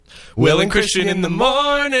Will and Christian in the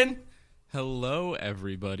morning. Hello,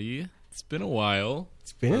 everybody. It's been a while.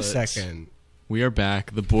 It's been a second. We are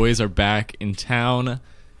back. The boys are back in town.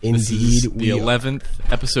 Indeed, this is the 11th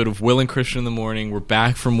episode of Will and Christian in the morning. We're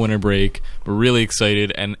back from winter break. We're really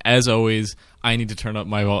excited, and as always, I need to turn up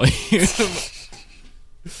my volume.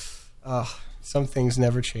 Some things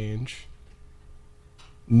never change.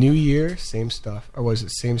 New year, same stuff. Or was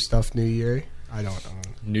it same stuff, new year? I don't know.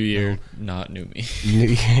 New year, not new me. New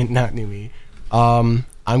year, not new me. I'm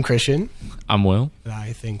Christian. I'm Will.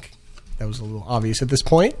 I think that was a little obvious at this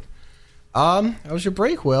point. How was your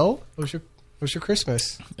break, Will? How was your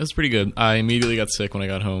Christmas? It was pretty good. I immediately got sick when I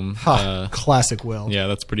got home. Classic Will. Yeah,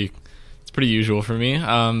 it's pretty usual for me.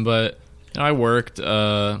 But you know, I worked.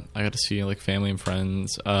 I got to see like family and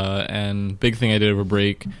friends. And big thing I did over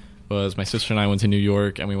break was my sister and I went to New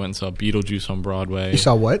York and we went and saw Beetlejuice on Broadway. You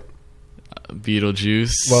saw what?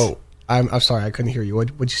 Beetlejuice. Whoa, I'm sorry, I couldn't hear you.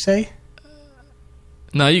 What'd you say?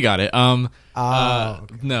 No, you got it. Okay.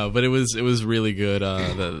 No, but it was really good.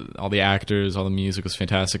 All the actors, all the music was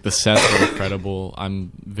fantastic. The sets were incredible.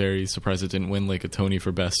 I'm very surprised it didn't win like a Tony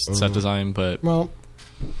for best set design. But well,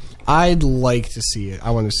 I'd like to see it.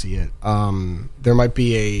 I want to see it. There might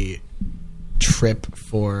be a trip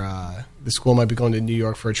for the school might be going to New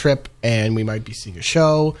York for a trip, and we might be seeing a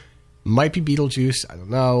show. Might be Beetlejuice. I don't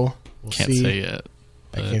know. We'll can't see. say yet.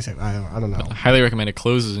 I can't say. I don't know. I highly recommend it.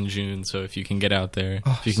 Closes in June, so if you can get out there,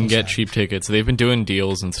 if you can get cheap tickets, they've been doing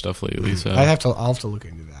deals and stuff lately. So I'll have to look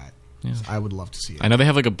into that. Yeah. I would love to see it. I know they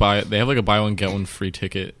have like a buy one get one free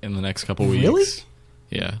ticket in the next couple weeks. Really?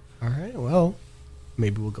 Yeah. All right. Well,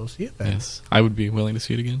 maybe we'll go see it then. Yes, I would be willing to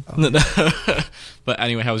see it again. But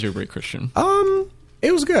anyway, how was your break, Christian?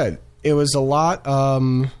 It was good. It was a lot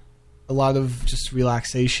of just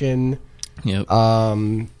relaxation. Yep.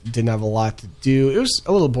 Didn't have a lot to do. It was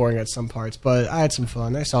a little boring at some parts, but I had some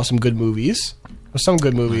fun. I saw some good movies. Some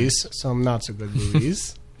good movies, some not so good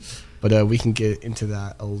movies. But we can get into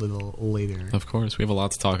that a little later. Of course, we have a lot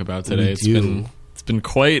to talk about today. It's been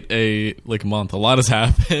quite a month. A lot has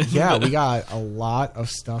happened. Yeah, we got a lot of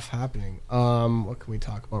stuff happening. What can we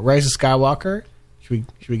talk about? Rise of Skywalker. Should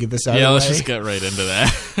we get this out of the way? Yeah, let's just get right into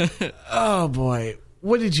that. Oh boy.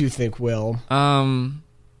 What did you think, Will?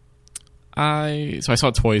 I saw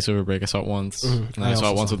it twice over break. I saw it once, and I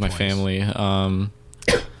saw it once with my family. I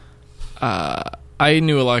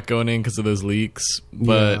knew a lot going in because of those leaks,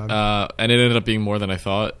 but and it ended up being more than I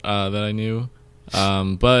thought that I knew.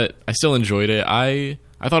 But I still enjoyed it. I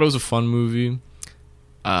thought it was a fun movie.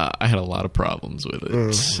 I had a lot of problems with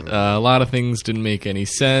it. A lot of things didn't make any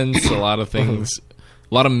sense. A lot of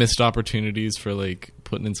missed opportunities for like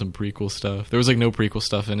putting in some prequel stuff. There was like no prequel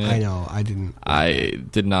stuff in it. I know. I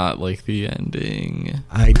did not like the ending.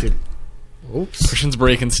 I did. Oops. Christian's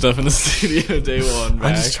breaking stuff in the studio day one. Back.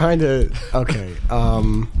 I'm just trying to. Okay.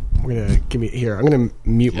 I'm gonna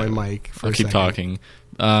mute my mic for I'll a keep second. talking.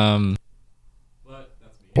 But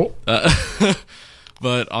that's me.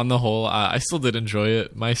 But on the whole, I still did enjoy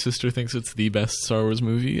it. My sister thinks it's the best Star Wars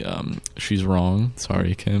movie. She's wrong.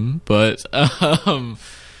 Sorry, Kim. But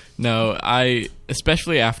no,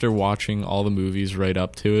 especially after watching all the movies right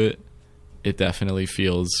up to it, it definitely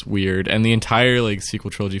feels weird. And the entire like sequel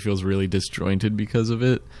trilogy feels really disjointed because of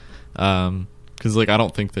it. Because like I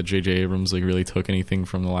don't think that J.J. Abrams like really took anything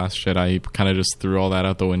from The Last Jedi. He kind of just threw all that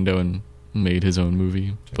out the window and made his own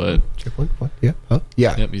movie. Checkpoint? What? Yeah. Huh?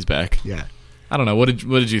 Yeah. Yep, he's back. Yeah. I don't know. What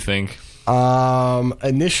did you think?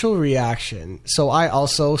 Initial reaction. So I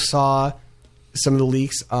also saw some of the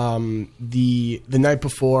leaks. The night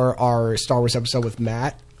before our Star Wars episode with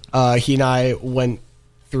Matt, he and I went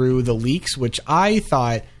through the leaks, which I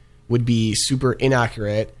thought would be super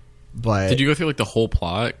inaccurate. But did you go through like the whole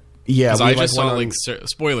plot? Yeah, I just saw like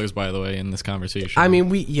spoilers, by the way, in this conversation. I mean,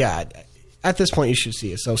 at this point you should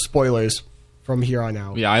see it. So spoilers from here on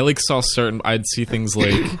out. Yeah, I like saw I'd see things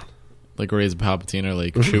like. Like Rey's Palpatine or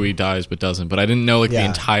like Chewie dies but doesn't, but I didn't know like the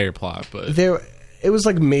entire plot. But it was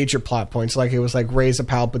like major plot points. Like it was like Rey's a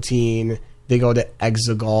Palpatine. They go to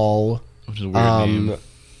Exegol, which is a weird name.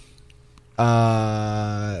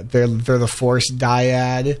 They're the Force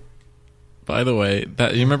dyad. By the way,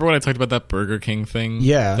 you remember when I talked about that Burger King thing?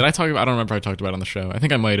 Yeah. Did I talk about? I don't remember if I talked about it on the show. I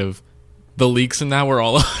think I might have. The leaks in that were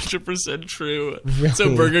all 100% true. Really?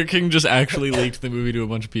 So Burger King just actually leaked the movie to a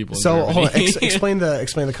bunch of people. So hold on, explain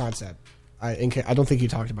the concept. I don't think you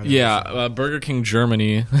talked about it. Yeah, Burger King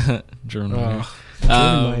Germany, German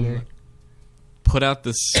put out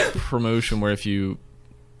this promotion where if you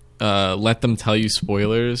let them tell you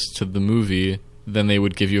spoilers to the movie, then they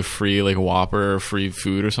would give you a free like Whopper or free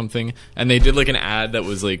food or something. And they did like an ad that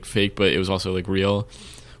was like fake, but it was also like real.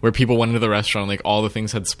 where people went into the restaurant, like all the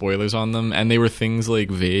things had spoilers on them, and they were things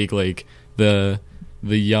like vague, like the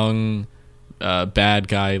young bad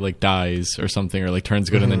guy like dies or something, or like turns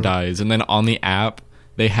good and then dies, and then on the app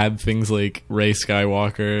they had things like Rey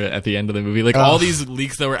Skywalker at the end of the movie, like all these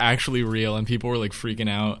leaks that were actually real, and people were like freaking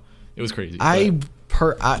out. It was crazy.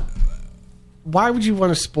 Why would you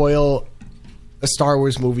want to spoil a Star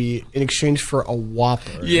Wars movie in exchange for a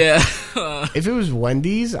Whopper? Yeah. If it was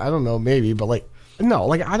Wendy's, I don't know, maybe, but like, no,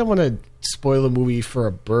 like I don't want to spoil a movie for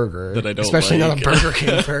a burger that I don't especially like. not a Burger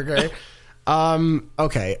King burger.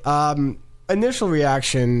 Okay. Initial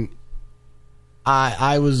reaction,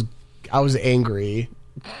 I was angry,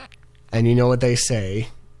 and you know what they say: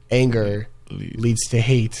 anger leads to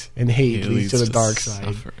hate, and hate leads to the dark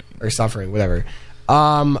side or suffering, whatever.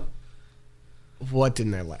 What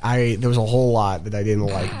didn't I like? There was a whole lot that I didn't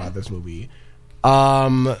like about this movie.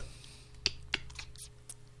 I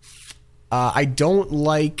don't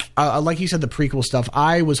like you said, the prequel stuff.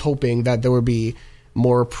 I was hoping that there would be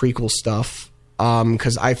more prequel stuff,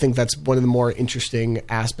 because I think that's one of the more interesting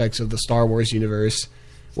aspects of the Star Wars universe.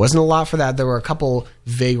 Wasn't a lot for that. There were a couple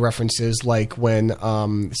vague references, like when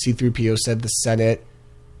C-3PO said the Senate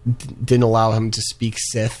didn't allow him to speak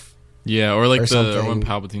Sith. Yeah, or like or when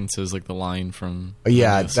Palpatine says like the line from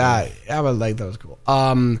that was cool.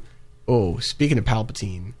 Speaking of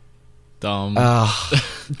Palpatine, dumb.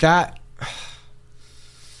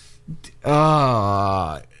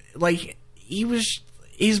 Like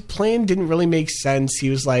his plan didn't really make sense. He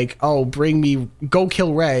was like, "Oh, go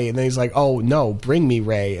kill Rey," and then he's like, "Oh no, bring me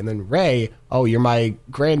Rey," and then Rey, "Oh, you're my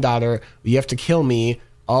granddaughter. You have to kill me."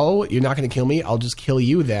 "Oh, you're not going to kill me? I'll just kill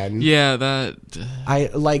you then." Yeah, that. I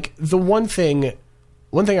like the one thing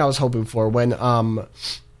I was hoping for when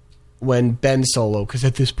Ben Solo, because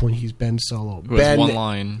at this point he's Ben Solo. One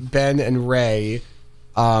line. Ben and Rey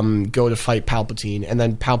go to fight Palpatine, and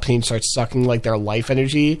then Palpatine starts sucking like their life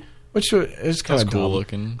energy, which is kind of cool dumb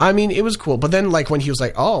looking. I mean, it was cool, but then like when he was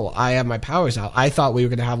like, "Oh, I have my powers out," I thought we were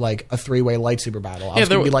going to have like a 3-way lightsaber battle. I was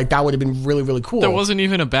going to be like, that would have been really, really cool. There wasn't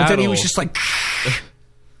even a battle. But then he was just like.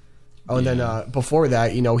 And then before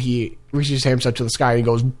that, he reaches his hands up to the sky and he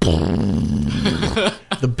goes,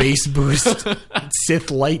 the bass boost,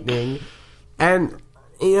 Sith lightning, and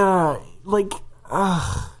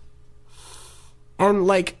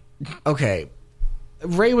okay,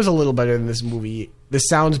 Rey was a little better in this movie. This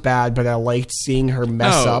sounds bad, but I liked seeing her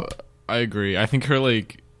mess up. I agree. I think her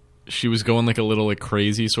she was going like a little like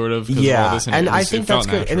crazy sort of. Yeah, all this, and I think that's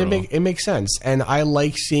good, natural. and it makes sense. And I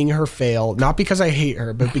like seeing her fail, not because I hate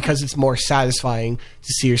her, but because it's more satisfying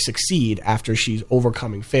to see her succeed after she's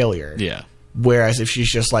overcoming failure. Yeah. Whereas if she's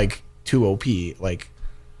just like too OP, then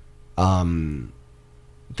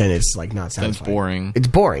it's like not satisfying. Then it's boring. It's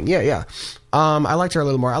boring. Yeah. I liked her a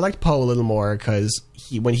little more. I liked Poe a little more because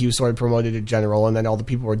when he was sort of promoted to general, and then all the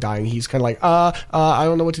people were dying, he's kind of like, I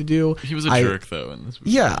don't know what to do. He was a jerk though in this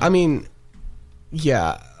movie. Yeah, I mean,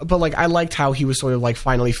 yeah, but like I liked how he was sort of like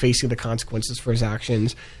finally facing the consequences for his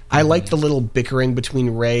actions. I liked the little bickering between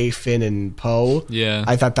Rey, Finn, and Poe. Yeah,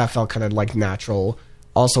 I thought that felt kind of like natural.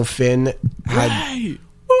 Also, Finn had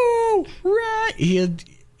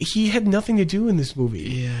he had nothing to do in this movie.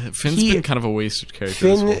 Yeah, Finn's been kind of a wasted character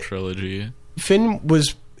this whole trilogy. Finn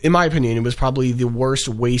was, in my opinion, it was probably the worst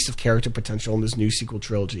waste of character potential in this new sequel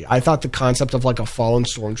trilogy. I thought the concept of like a fallen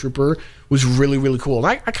stormtrooper was really, really cool. And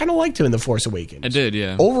I kind of liked him in The Force Awakens. I did,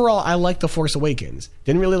 yeah. Overall, I liked The Force Awakens.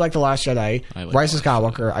 Didn't really like The Last Jedi. Rise of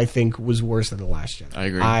Skywalker, I think, was worse than The Last Jedi.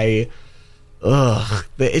 I agree.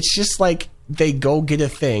 It's just like they go get a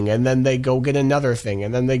thing, and then they go get another thing,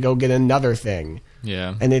 and then they go get another thing.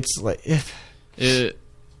 Yeah. And it's like...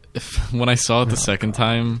 when I saw it the second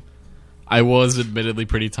time, I was admittedly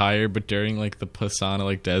pretty tired, but during like the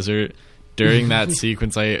Pasana desert, during that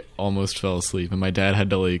sequence, I almost fell asleep, and my dad had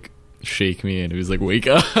to like shake me, and he was like, "Wake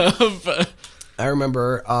up!" I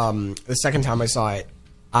remember the second time I saw it,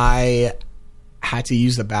 I had to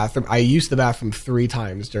use the bathroom. I used the bathroom 3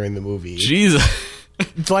 times during the movie. Jesus,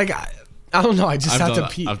 it's like I don't know. I just had to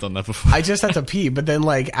pee. I've done that before. I just had to pee, but then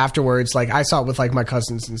like afterwards, like I saw it with like my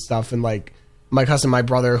cousins and stuff, and like. My cousin, my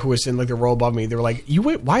brother, who was in like the row above me, they were like,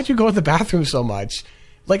 why'd you go to the bathroom so much?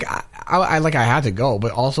 Like, I had to go,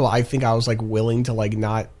 but also I think I was like willing to like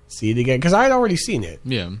not see it again because I had already seen it.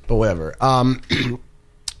 Yeah. But whatever.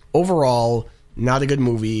 Overall, not a good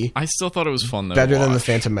movie. I still thought it was fun though. Better than The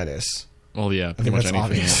Phantom Menace. Well, yeah, pretty much anything.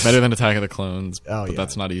 Obvious. Better than Attack of the Clones, but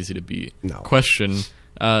that's not easy to beat. No. Question.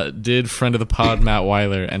 Did friend of the pod, Matt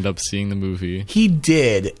Weiler, end up seeing the movie? He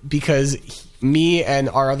did, because me and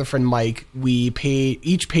our other friend Mike, we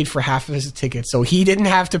each paid for half of his ticket, so he didn't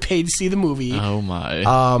have to pay to see the movie. Oh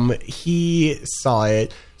my! He saw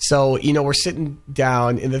it, So, we're sitting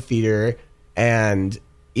down in the theater, and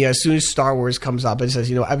as soon as Star Wars comes up, it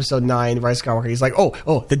says, Episode 9, Rise of Skywalker. He's like,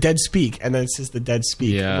 oh, the dead speak, and then it says the dead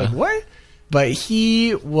speak. Yeah. I'm like, what? But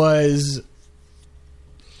he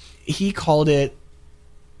called it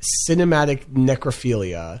cinematic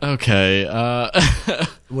necrophilia. Okay.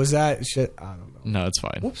 Was that shit? I don't know. No, it's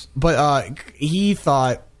fine. Whoops. But he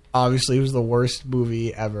thought, obviously, it was the worst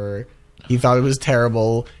movie ever. He thought it was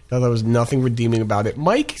terrible. Thought there was nothing redeeming about it.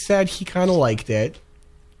 Mike said he kind of liked it.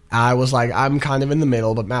 I was like, I'm kind of in the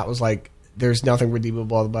middle, but Matt was like, there's nothing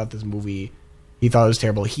redeemable about this movie. He thought it was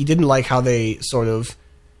terrible. He didn't like how they sort of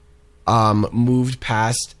moved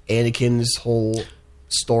past Anakin's whole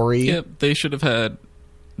story. Yeah, they should have had...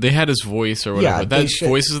 They had his voice or whatever. Yeah, That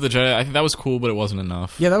Voices of the Jedi, I think that was cool, but it wasn't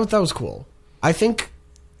enough. Yeah, that was cool. I think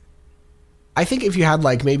if you had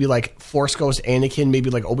maybe Force Ghost Anakin, maybe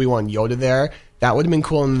Obi-Wan Yoda there, that would have been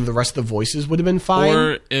cool, and the rest of the voices would have been fine.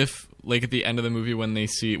 Or if at the end of the movie when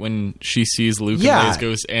she sees Luke and Leia's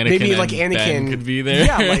ghost, Anakin maybe and Anakin Ben could be there.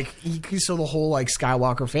 Yeah, you could show the whole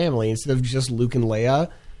Skywalker family instead of just Luke and Leia.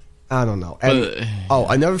 I don't know. And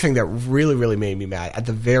another thing that really, really made me mad at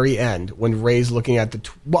the very end when Rey's looking at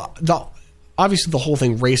obviously the whole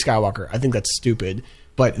thing, Rey Skywalker. I think that's stupid.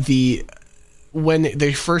 But when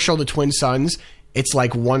they first show the twin sons, it's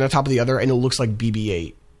one on top of the other, and it looks like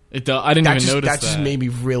BB-8. I didn't even notice that. That just made me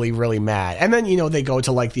really, really mad. And then they go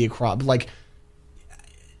to the across.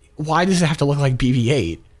 Why does it have to look like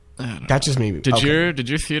BB-8? That just made me. Did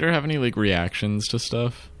your theater have any reactions to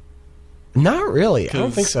stuff? Not really. I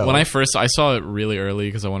don't think so. When I saw it really early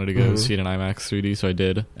because I wanted to go see it in IMAX 3D, so I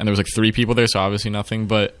did. And there was 3 people there, so obviously nothing.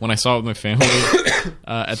 But when I saw it with my family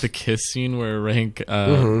at the kiss scene where Ray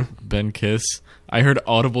and Ben kiss, I heard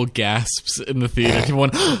audible gasps in the theater. People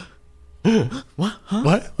went, "What? Huh?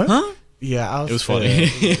 What? Huh?" Yeah, it was funny.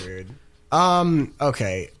 It was weird.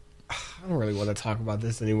 Okay. I don't really want to talk about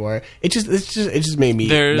this anymore. It just made me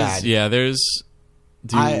mad. Yeah,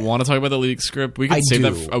 do you want to talk about the leak script? We can save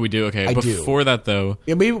that. We do. Okay. Before that, though.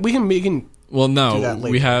 Yeah, we can. Well, no,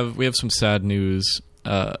 we have some sad news.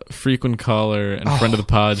 Frequent caller and friend of the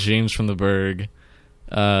pod, James from the Berg,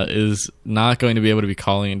 is not going to be able to be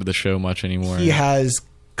calling into the show much anymore. He has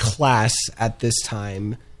class at this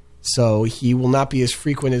time, so he will not be as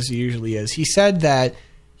frequent as he usually is. He said that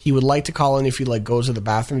he would like to call in if he goes to the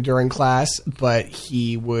bathroom during class, but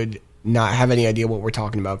he would not have any idea what we're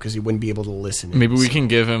talking about because he wouldn't be able to listen. Maybe we can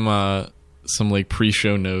give him some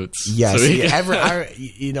pre-show notes. Yes,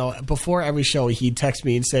 before every show, he'd text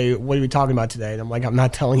me and say, "What are we talking about today?" And I'm like, "I'm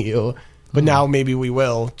not telling you," but now maybe we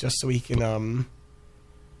will, just so he can.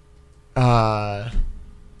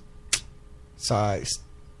 So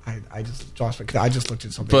I just looked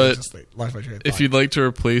at something. But lost my train of if thought. you'd like to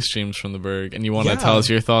replace James from the Berg and you want to tell us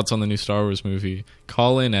your thoughts on the new Star Wars movie,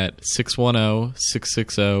 call in at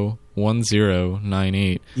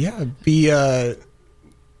 610-660-1098. Yeah,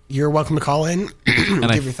 you're welcome to call in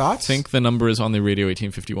and give your thoughts. I think the number is on the Radio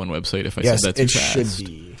 1851 website. If I said that too fast, it should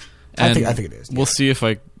be. And I think it is. Yeah. We'll see if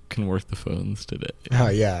I can work the phones today. Oh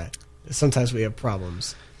yeah, sometimes we have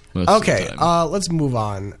problems. Okay, let's move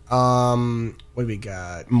on. What do we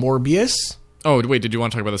got? Morbius. Oh, wait, did you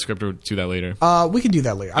want to talk about the script or do that later? We can do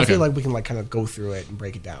that later. I feel like we can kind of go through it and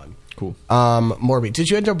break it down. Cool. Morbius. Did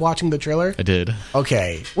you end up watching the trailer? I did.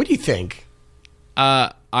 Okay. What do you think?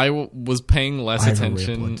 I was paying less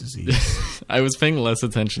attention. I was paying less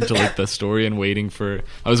attention to the story and I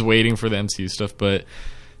was waiting for the MCU stuff, but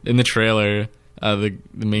in the trailer, the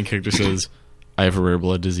main character says, "I have a rare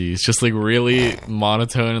blood disease," just really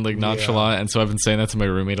monotone and nonchalant. And so I've been saying that to my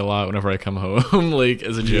roommate a lot whenever I come home,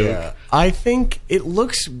 as a joke. Yeah, I think it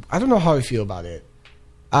looks. I don't know how I feel about it.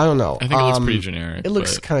 I don't know. I think it looks pretty generic. It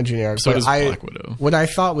looks kind of generic. So does Black Widow. What I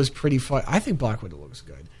thought was pretty fun. I think Black Widow looks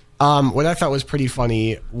good. What I thought was pretty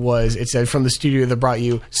funny was it said from the studio that brought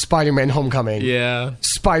you Spider-Man: Homecoming. Yeah.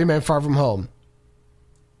 Spider-Man: Far From Home.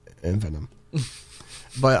 And Venom.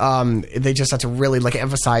 But they just have to really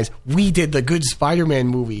emphasize we did the good Spider-Man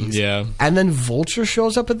movies. Yeah. And then Vulture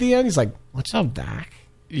shows up at the end. He's like, "What's up, Doc?"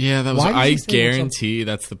 Yeah, that was. I guarantee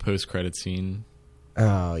that's the post-credit scene.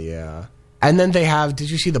 Oh yeah. And then they have. Did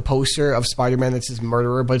you see the poster of Spider-Man that says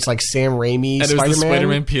 "Murderer"? But it's Sam Raimi and Spider-Man. It was the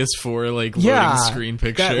Spider-Man PS4 loading screen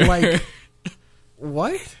picture. That,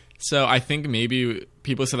 what? So I think maybe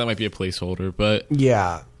people said that might be a placeholder, but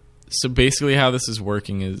yeah. So basically how this is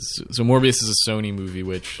working is... So Morbius is a Sony movie,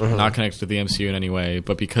 which not connected to the MCU in any way,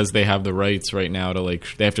 but because they have the rights right now to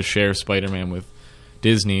they have to share Spider-Man with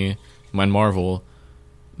Disney and Marvel,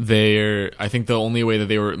 I think the only way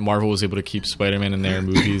that Marvel was able to keep Spider-Man in their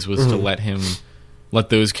movies was to let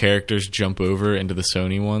those characters jump over into the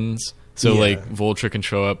Sony ones. So Yeah. like Vulture can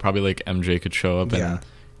show up, probably like MJ could show up, and Yeah.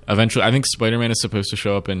 eventually, I think Spider-Man is supposed to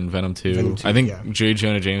show up in Venom 2. Venom 2, I think yeah. J.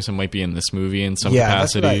 Jonah Jameson might be in this movie in some Yeah,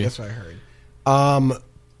 capacity. that's what I heard.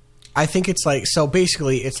 I think it's like, so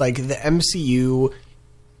basically it's like the MCU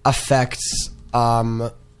affects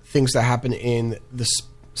things that happen in the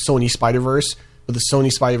Sony Spider-Verse, but the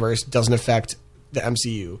Sony Spider-Verse doesn't affect the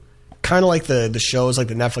MCU. Kind of like the shows, like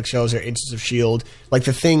the Netflix shows or Agents of S.H.I.E.L.D. Like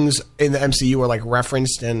the things in the MCU are like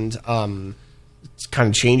referenced and kind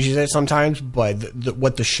of changes it sometimes, but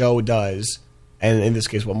what the show does, and in this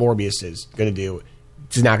case what Morbius is going to do,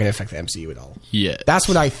 is not going to affect the MCU at all. Yeah. That's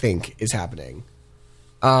what I think is happening.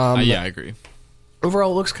 Yeah, I agree.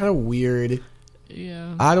 Overall, it looks kind of weird.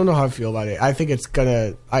 Yeah. I don't know how I feel about it. I think it's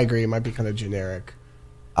gonna. I agree. It might be kind of generic.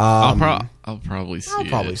 I'll probably see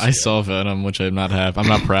probably it. see I it. saw Venom, which I'm not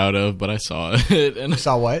proud of, but I saw it. And You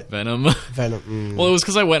saw what? Venom. Venom. Well, it was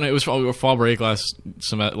because I went. It was fall break last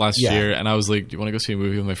Yeah. year, and I was like, "Do you want to go see a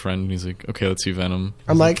movie with my friend?" And he's like, "Okay, let's see Venom."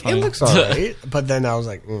 I'm like, it "Fine." looks alright, but then I was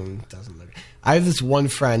like, doesn't look. I have this one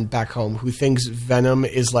friend back home who thinks Venom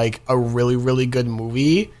is like a really, really good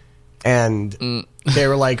movie, and they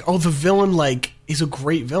were like, "Oh, the villain like is a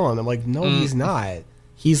great villain." I'm like, "No, he's not.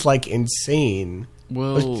 He's like insane."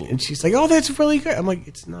 Well, And she's like, "Oh, that's really good." I'm like,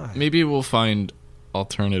 "It's not." maybe we'll find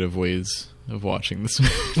alternative ways of watching this.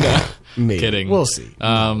 Maybe. Kidding. We'll see.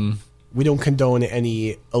 We don't condone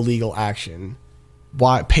any illegal action.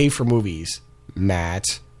 Why pay for movies,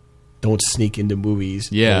 Matt? Don't sneak into movies.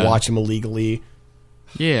 Yeah. Don't watch them illegally.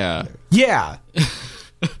 Yeah. Yeah,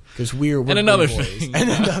 because we're And another good boys. thing. And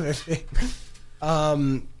another thing.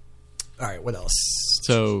 All right, what else?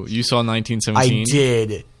 So you saw I 1917?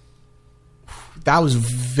 did. That was a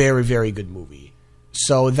very, very good movie.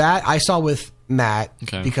 So that I saw with Matt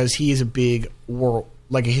Okay. because he is a big world,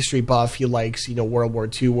 like a history buff. He likes, World War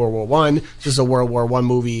II, World War One. This is a World War One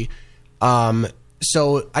movie.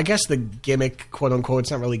 So I guess the gimmick, quote unquote,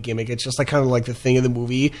 it's not really gimmick. It's just like kind of like the thing of the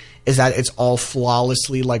movie is that it's all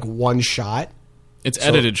flawlessly like one shot. It's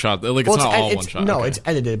edited shot. Like it's not all one shot. No, Okay. it's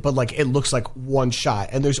edited, but like it looks like one shot,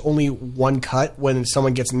 and there's only one cut when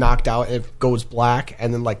someone gets knocked out. It goes black,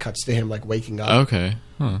 and then like cuts to him like waking up. Okay.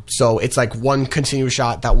 Huh. So it's like one continuous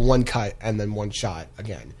shot, that one cut, and then one shot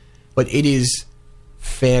again. But it is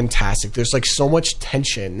fantastic. There's like so much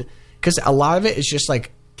tension because a lot of it is just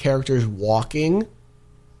like characters walking,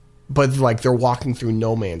 but like they're walking through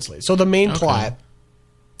no man's land. So the main plot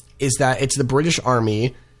is that it's the British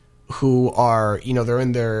Army who are, they're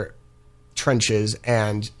in their trenches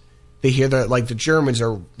and they hear that like the Germans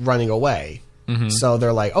are running away. So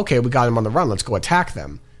they're like, okay, we got them on the run. Let's go attack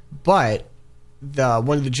them. But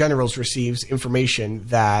one of the generals receives information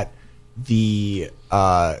that the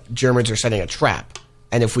Germans are setting a trap.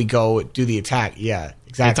 And if we go do the attack, yeah,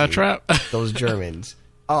 exactly. Anti-trap? Those Germans.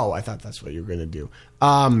 Oh, I thought that's what you were going to do.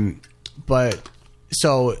 But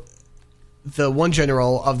so the one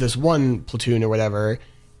general of this one platoon or whatever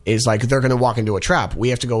is like, they're going to walk into a trap. We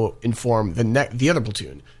have to go inform the other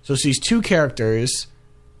platoon. So it's these two characters.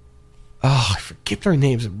 Oh, I forget their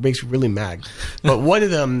names. It makes me really mad. But one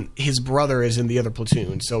of them, his brother is in the other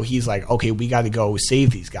platoon. So he's like, okay, we got to go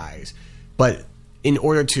save these guys. But in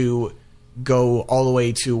order to go all the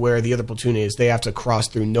way to where the other platoon is, they have to cross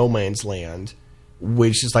through no man's land,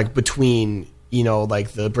 which is like between,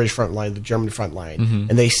 like the British front line, the German front line.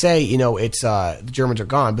 And they say, it's the Germans are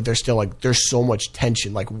gone, but they're still like, there's so much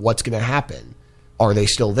tension. Like, what's going to happen? Are they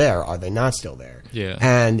still there? Are they not still there? Yeah.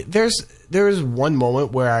 And there's one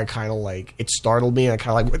moment where I kind of like, it startled me and I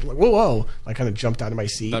kind of like, whoa. I kind of jumped out of my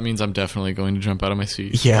seat. That means I'm definitely going to jump out of my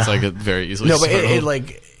seat. Yeah. Because I get very easily No, but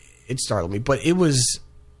startled. it startled me. But it was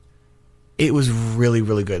really,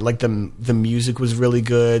 really good. Like the music was really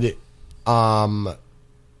good.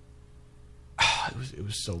 It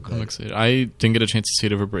was so good. I'm excited. I didn't get a chance to see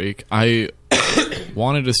it over break. I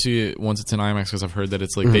wanted to see it once it's in IMAX because I've heard that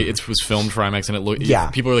it's like it was filmed for IMAX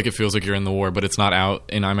and people are like, it feels like you're in the war, but it's not out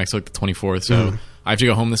in IMAX like the 24th. So I have to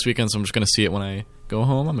go home this weekend, so I'm just going to see it when I go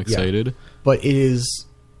home. I'm excited. Yeah. But it is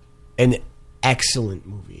an excellent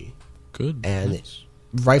movie. Good. And Nice.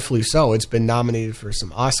 rightfully so. It's been nominated for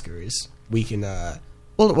some Oscars. We can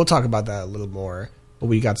we'll talk about that a little more. But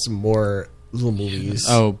we got some more little movies.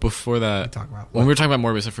 Oh, before that, talk about when we were talking about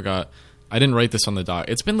Morbius, I forgot. I didn't write this on the doc.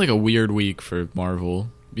 It's been like a weird week for Marvel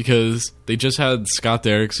because they just had Scott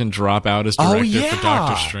Derrickson drop out as director for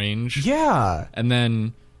Doctor Strange. Yeah. And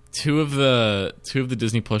then two of the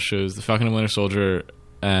Disney Plus shows, The Falcon and Winter Soldier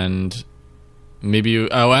and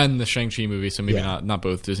and the Shang-Chi movie, so maybe not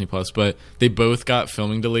both Disney Plus, but they both got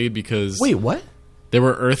filming delayed because Wait, what? There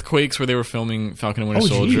were earthquakes where they were filming Falcon and Winter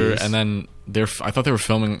Soldier, geez. and then I thought they were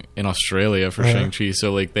filming in Australia for Shang-Chi,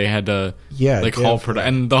 so like they had to halt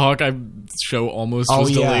and the Hawkeye show almost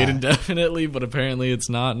was delayed indefinitely, but apparently it's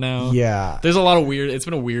not now. Yeah. There's a lot of it's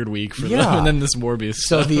been a weird week for them, and then this Morbius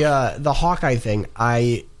So stuff. the Hawkeye thing,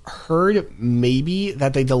 I heard maybe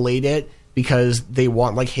that they delayed it because they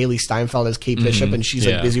want like Haley Steinfeld as Kate Bishop, and she's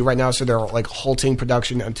like busy right now, so they're like halting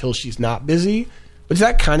production until she's not busy. But does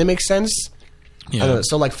that kind of make sense? Yeah. I don't know.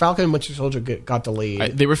 So like Falcon and Winter Soldier got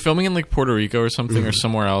delayed. They were filming in like Puerto Rico or something, or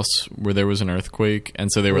somewhere else where there was an earthquake,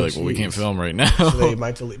 and so they were like, "Well, we can't film right now." So they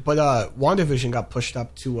might delay. But WandaVision got pushed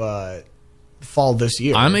up to fall this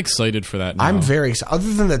year. I'm excited for that now. I'm very excited.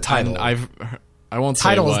 Other than the title, I won't say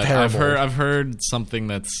Title is what. terrible. I've heard something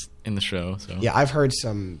that's in the show. So yeah, I've heard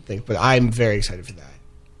some things, but I'm very excited for that.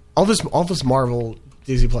 All this Marvel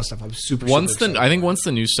Disney Plus stuff, I'm super excited. I think once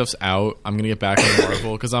the new stuff's out, I'm gonna get back on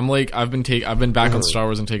Marvel because I'm like I've been back on Star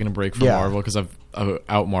Wars and taking a break from Marvel because I've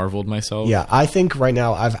out Marveled myself. Yeah, I think right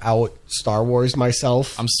now I've out Star Wars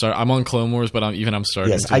myself. I'm on Clone Wars, but I'm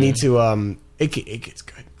starting. Yes, I need to. It gets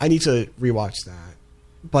good. I need to rewatch that.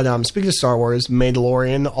 But speaking of Star Wars,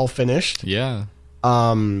 Mandalorian all finished. Yeah.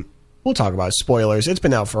 We'll talk about it. Spoilers. It's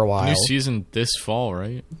been out for a while. New season this fall,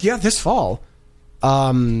 right? Yeah, this fall.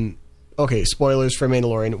 Okay, spoilers for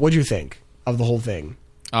Mandalorian. What'd you think of the whole thing?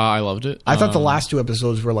 I loved it. I thought the last 2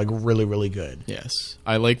 episodes were like really, really good. Yes,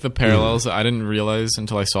 I like the parallels. I didn't realize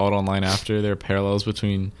until I saw it online after there are parallels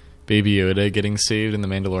between Baby Yoda getting saved and the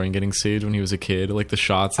Mandalorian getting saved when he was a kid. Like the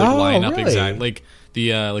shots line up exactly. Like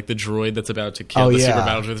the droid that's about to kill super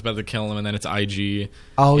battle droid that's about to kill him, and then it's IG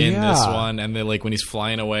in this one, and then like when he's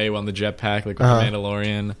flying away on the jetpack, like with the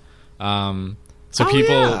Mandalorian. So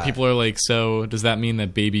people are like, so does that mean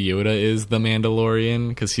that Baby Yoda is the Mandalorian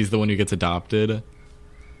because he's the one who gets adopted?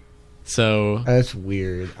 So that's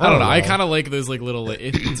weird. I don't know. I kind of like those like little.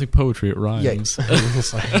 It's like poetry. It rhymes.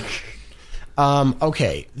 Yeah.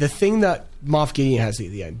 Okay, the thing that Moff Gideon has at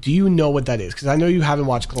the end. Do you know what that is? Because I know you haven't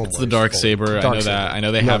watched Clone Wars. It's the Darksaber. I know that. I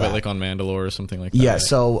know they have it like on Mandalore or something like that. Yeah.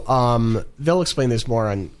 So they'll explain this more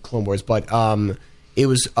on Clone Wars, but it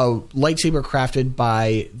was a lightsaber crafted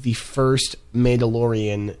by the first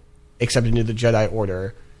Mandalorian accepted into the Jedi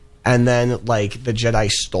Order, and then like the Jedi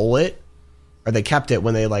stole it, or they kept it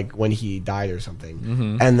when he died or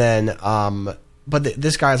something, and then but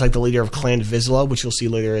this guy is like the leader of Clan Vizsla, which you'll see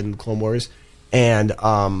later in Clone Wars, and is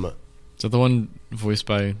that the one voiced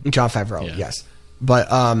by Jon Favreau? Yeah. Yes, but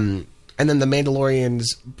and then the Mandalorians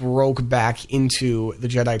broke back into the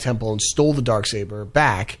Jedi Temple and stole the Darksaber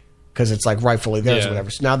back. Because it's like rightfully theirs or whatever.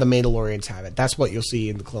 So now the Mandalorians have it. That's what you'll see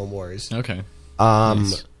in the Clone Wars. Okay.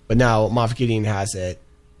 Nice. But now Moff Gideon has it.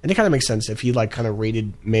 And it kind of makes sense if he like kind of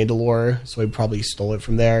raided Mandalore, so he probably stole it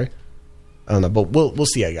from there. I don't know, but we'll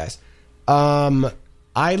see, I guess. I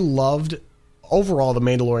loved overall the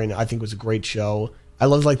Mandalorian. I think was a great show. I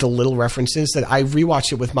loved like the little references that I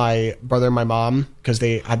rewatched it with my brother and my mom because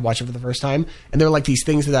they had watched it for the first time, and there were like these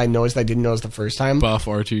things that I noticed that I didn't notice the first time. Buff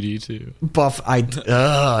R2D2. Buff, I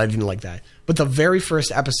didn't like that. But the very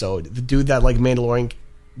first episode, the dude that like Mandalorian,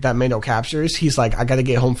 that Mando captures, he's like, I got to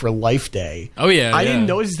get home for Life Day. Oh yeah, I didn't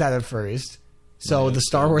notice that at first. So the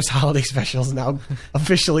Star Wars Holiday Special is now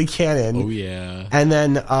officially canon. Oh yeah. And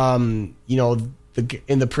then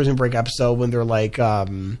in the Prison Break episode when they're like.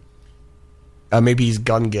 Maybe he's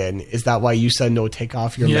Gungan. Is that why you said no? Take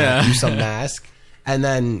off your mask. Use some mask. And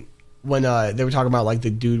then when they were talking about like the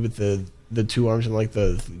dude with the 2 arms and like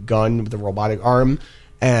the gun with the robotic arm,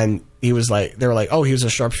 and he was like, they were like, oh, he was a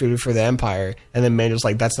sharpshooter for the Empire. And then Mando's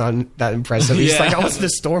like, that's not that impressive. He's like, I was the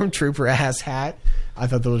stormtrooper ass hat. I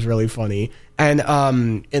thought that was really funny. And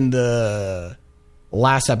in the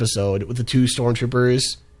last episode with the 2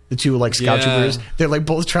 stormtroopers, the 2 like scout troopers, they're like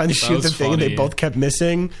both trying to shoot the thing, and they both kept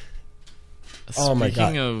missing. Oh my god!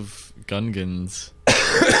 Speaking of Gungans,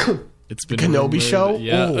 it's been Kenobi rumored, show.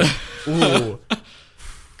 Yeah. Ooh.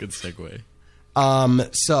 Good segue.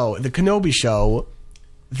 So the Kenobi show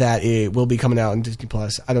that it will be coming out on Disney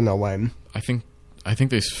Plus. I don't know when. I think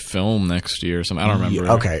they film next year or something. I don't remember.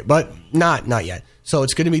 Yeah, okay, but not yet. So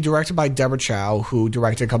it's going to be directed by Deborah Chow, who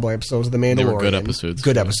directed a couple of episodes of The Mandalorian. They were good episodes.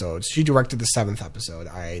 Good episodes. She directed the 7th episode.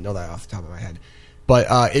 I know that off the top of my head. But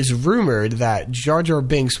it's rumored that Jar Jar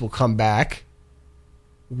Binks will come back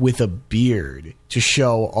with a beard to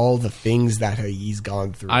show all the things that he's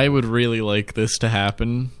gone through. I would really like this to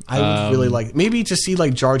happen. I would really like maybe to see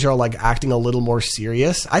like Jar Jar like acting a little more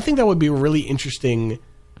serious. I think that would be a really interesting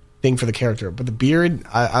thing for the character. But the beard,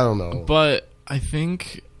 I don't know. But I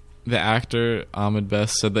think the actor Ahmed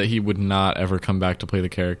Best said that he would not ever come back to play the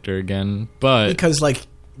character again. But because like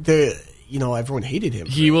everyone hated him.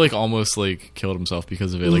 He like almost like killed himself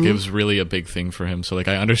because of it. Like it was really a big thing for him. So like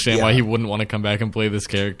I understand why he wouldn't want to come back and play this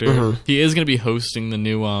character. He is going to be hosting the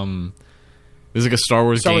new there's like a Star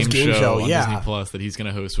Wars game show on Disney Plus that he's going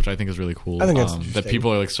to host, which I think is really cool. I think that's interesting. That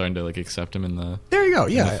people are like starting to like accept him in the there you go,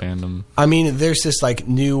 in the fandom. I mean, there's this like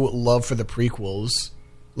new love for the prequels.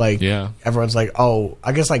 Like everyone's like, oh,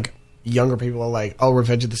 I guess like younger people are like, oh,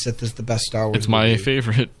 Revenge of the Sith is the best Star Wars. It's my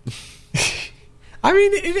favorite. I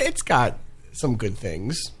mean, it's got some good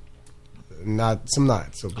things, not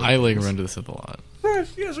so good. I like Revenge of the Sith a lot. Yeah,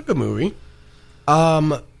 it's a good movie.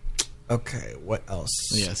 Okay, what else?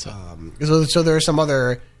 Yeah, so there are some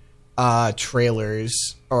other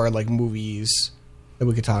trailers or like movies that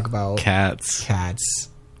we could talk about. Cats.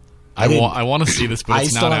 I want to see this, but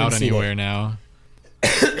it's not out anywhere now.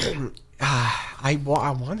 I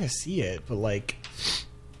want to see it, but like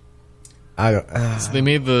I don't. So they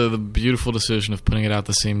made the beautiful decision of putting it out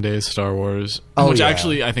the same day as Star Wars, which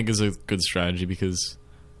actually I think is a good strategy because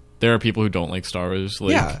there are people who don't like Star Wars.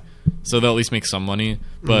 Like, so they'll at least make some money,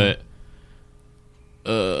 but.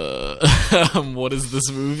 What is this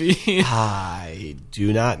movie? I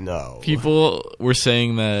do not know. People were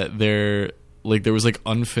saying that there was like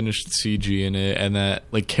unfinished CG in it, and that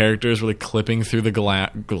like characters were like clipping through the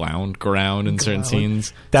ground in certain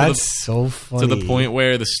scenes. That's so funny. To the point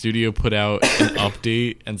where the studio put out an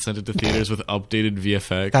update and sent it to theaters with updated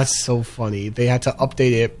VFX. That's so funny. They had to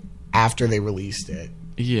update it after they released it.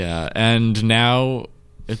 Yeah, and now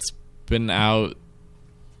it's been out.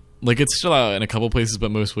 Like, it's still out in a couple places,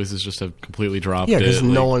 but most places just have completely dropped it. Yeah, because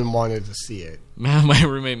no one wanted to see it. My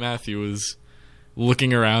roommate Matthew was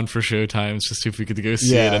looking around for showtimes just to see if we could go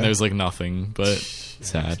see it, and there was, like, nothing, but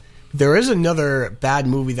sad. There is another bad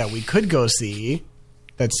movie that we could go see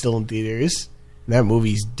that's still in theaters, and that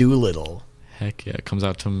movie's Doolittle. Heck yeah, it comes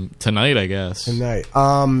out tonight, I guess. Tonight.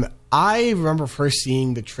 I remember first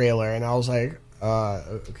seeing the trailer, and I was like,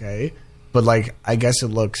 okay. But, like, I guess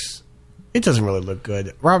it doesn't really look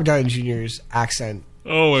good. Robert Downey Jr.'s accent.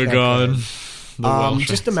 Oh my god.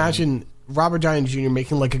 Just imagine Robert Downey Jr.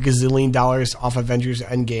 making like $1 gazillion off Avengers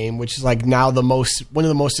Endgame, which is like now one of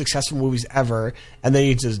the most successful movies ever, and then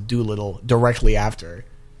he just Doolittle directly after.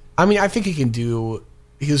 I mean, I think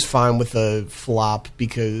he was fine with the flop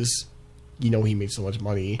because he made so much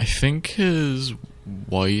money. I think his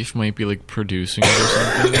wife might be like producing it or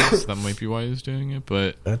something. So that might be why he's doing it,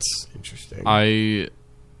 but that's interesting.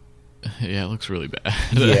 Yeah, it looks really bad.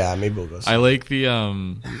 Yeah, maybe we'll go see I like the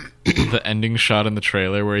ending shot in the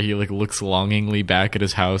trailer where he like looks longingly back at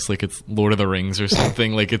his house like it's Lord of the Rings or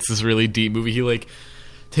something. Like it's this really deep movie. He like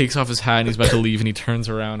takes off his hat and he's about to leave and he turns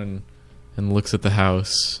around and looks at the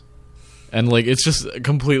house. And like it's just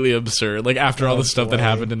completely absurd. Like after all the stuff that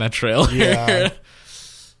happened in that trailer. Yeah.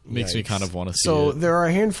 Makes me kind of want to see it. So there are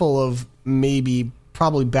a handful of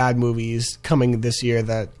probably bad movies coming this year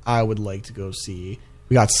that I would like to go see.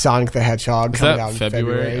 We got Sonic the Hedgehog coming out in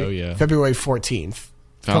February. Oh, yeah. February 14th.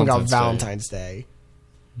 Coming out Valentine's Day.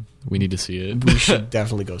 We need to see it. We should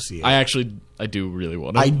definitely go see it. I do really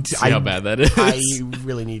want to see how bad that is. I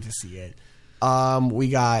really need to see it.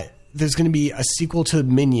 There's going to be a sequel to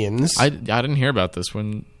Minions. I didn't hear about this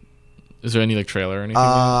one. Is there any like trailer or anything?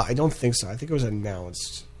 I don't think so. I think it was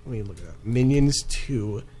announced. Let me look it up. Minions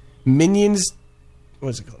 2.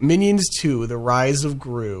 What's it called? Minions 2, The Rise of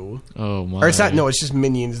Gru. Oh, my. Or it's not, no, it's just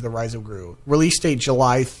Minions, The Rise of Gru. Release date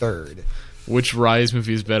July 3rd. Which Rise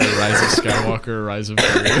movie is better, Rise of Skywalker or Rise of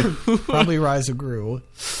Gru? Probably Rise of Gru.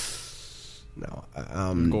 No.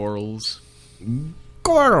 Gorls.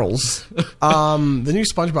 The new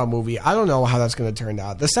SpongeBob movie, I don't know how that's going to turn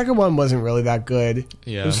out. The second one wasn't really that good.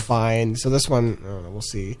 Yeah. It was fine. So this one, I don't know, we'll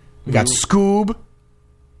see. We got Scoob.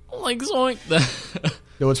 Like Zoink.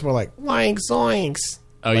 No, it's more like Zoinks.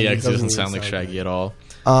 Oh, like, yeah, because it doesn't sound like Shaggy at all.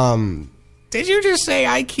 Did you just say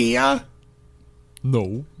IKEA?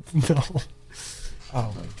 No. No.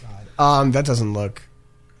 Oh, my God. That doesn't look...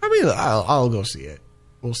 I mean, I'll go see it.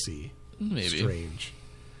 We'll see. Maybe. Strange.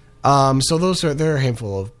 So there are a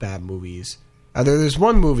handful of bad movies. There's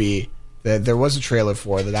one movie that there was a trailer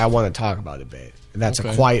for that I want to talk about a bit. And that's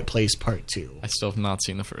A Quiet Place Part 2. I still have not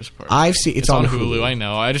seen the first part. I've seen it's on Hulu. I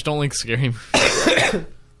know. I just don't like scary movies.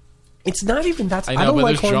 It's not even that. I know, don't but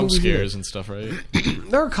like there's jump scares and stuff, right?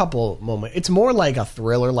 There are a couple moments. It's more like a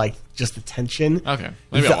thriller, like just the tension. Okay.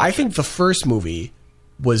 I think the first movie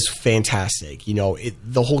was fantastic.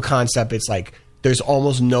 The whole concept, it's like there's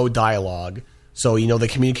almost no dialogue. So, they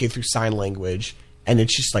communicate through sign language, and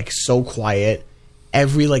it's just like so quiet.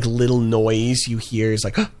 Every like little noise you hear is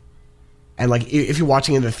like, and like if you're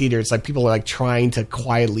watching in the theater, it's like people are like trying to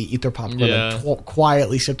quietly eat their popcorn, like,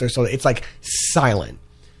 quietly sip their soda. It's like silent.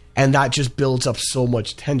 and that just builds up so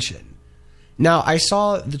much tension. Now, I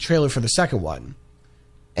saw the trailer for the second one,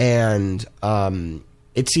 and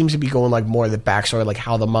it seems to be going like more of the backstory, like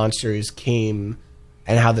how the monsters came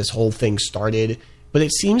and how this whole thing started. But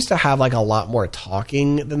it seems to have like a lot more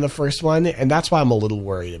talking than the first one, and that's why I'm a little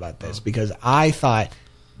worried about this, because I thought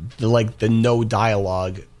the no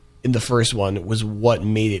dialogue in the first one was what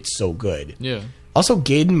made it so good. Yeah. Also,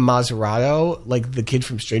 Gaten Mazzarato, like the kid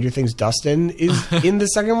from Stranger Things, Dustin, is in the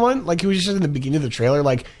second one. Like, he was just in the beginning of the trailer.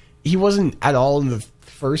 Like, he wasn't at all in the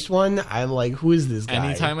first one. I'm like, who is this guy?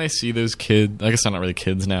 Anytime I see those kids, I guess they're not really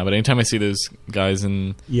kids now, but anytime I see those guys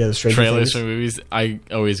in the trailers for movies, I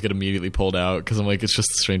always get immediately pulled out because I'm like, it's just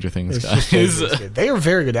the Stranger Things guys. They are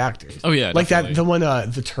very good actors. Oh yeah, like definitely. The one,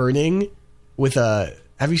 The Turning, with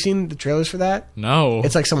have you seen the trailers for that? No.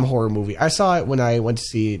 It's like some horror movie. I saw it when I went to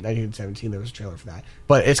see 1917. There was a trailer for that,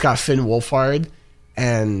 but it's got Finn Wolfhard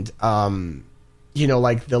and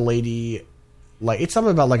like the lady. Like, it's something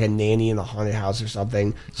about like a nanny in the haunted house or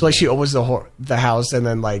something. So like she opens the house, and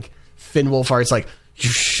then like Finn Wolfhard's like, you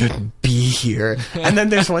shouldn't be here. And then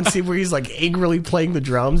there's one scene where he's like angrily playing the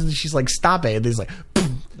drums, and she's like, stop it. And he's like,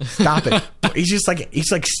 stop it.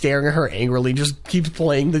 He's like staring at her angrily, just keeps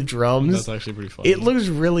playing the drums. That's actually pretty funny. It looks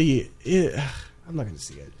really. I'm not gonna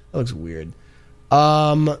see it. It looks weird.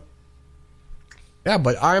 Yeah,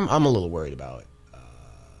 but I'm a little worried about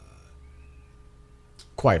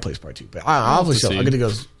Quiet Place Part 2, but I'm gonna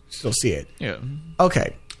go still see it. Yeah.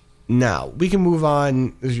 Okay, now we can move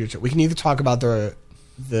on. This is your turn. We can either talk about the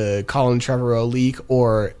Colin Trevorrow leak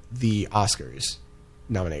or the Oscars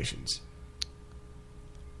nominations.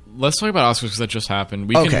 Let's talk about Oscars because that just happened.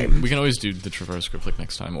 We can always do the Trevorrow script like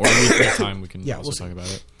next time, or next time we can also talk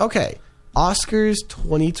about it. Okay, Oscars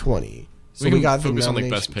 2020. So we got focus on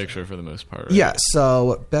like Best Picture for the most part. Right? Yeah.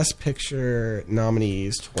 So Best Picture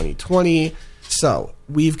nominees 2020. So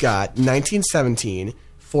we've got 1917,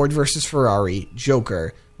 Ford versus Ferrari,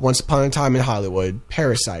 Joker, Once Upon a Time in Hollywood,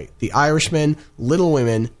 Parasite, The Irishman, Little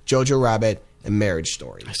Women, Jojo Rabbit, and Marriage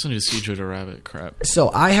Story. I still need to see Jojo Rabbit. Crap.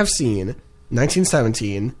 So I have seen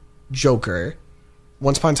 1917, Joker,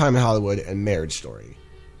 Once Upon a Time in Hollywood, and Marriage Story.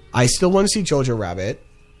 I still want to see Jojo Rabbit.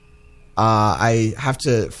 I have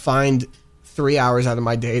to find 3 hours out of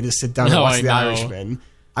my day to sit down and watch The Irishman.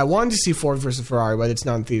 I wanted to see Ford versus Ferrari, but it's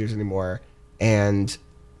not in theaters anymore. And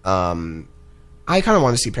I kind of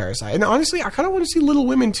want to see Parasite. And honestly, I kind of want to see Little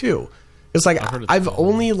Women too. It's like I've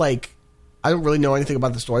only I don't really know anything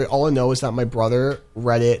about the story. All I know is that my brother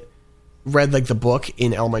read like the book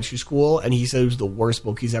in elementary school, and he said it was the worst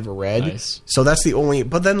book he's ever read. Nice. So that's the only.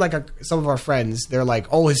 But then some of our friends, they're like,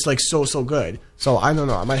 "Oh, it's like so good." So I don't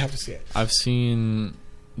know. I might have to see it. I've seen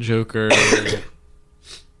Joker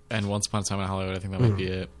and Once Upon a Time in Hollywood. I think that might be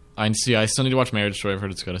it. I still need to watch Marriage Story. I've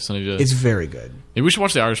heard it's good. I still need to. It's very good. Maybe we should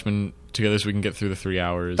watch The Irishman together so we can get through the 3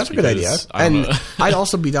 hours. That's a good idea. And I'd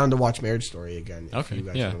also be down to watch Marriage Story again if you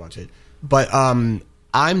guys want to watch it. But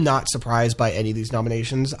I'm not surprised by any of these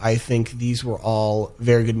nominations. I think these were all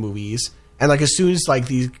very good movies. And like as soon as like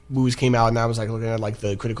these movies came out, and I was like looking at like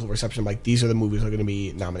the critical reception, like these are the movies that are going to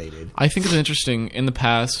be nominated. I think it's interesting. In the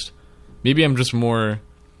past, maybe I'm just more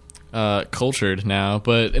cultured now,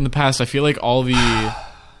 but in the past, I feel like all the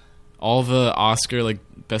Oscar like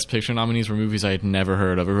Best Picture nominees were movies I had never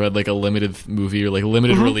heard of, or had like a limited movie or like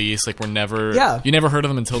limited release. Like you never heard of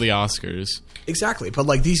them until the Oscars. Exactly, but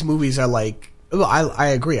like these movies are like, well, I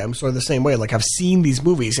agree. I'm sort of the same way. Like I've seen these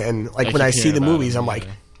movies, and like when I see the movies, I'm like,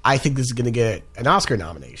 I think this is going to get an Oscar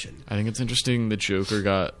nomination. I think it's interesting that Joker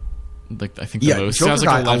got like the most. Joker Sounds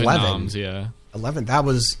got like 11 noms. Yeah, 11.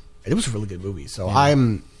 It was a really good movie. So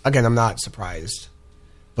I'm not surprised,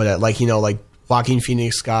 but like Joaquin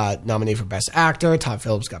Phoenix got nominated for Best Actor. Todd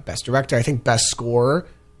Phillips got Best Director. I think Best Score.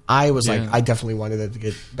 I was like, I definitely wanted it to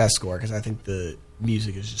get Best Score because I think the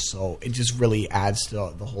music is just it just really adds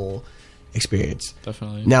to the whole experience.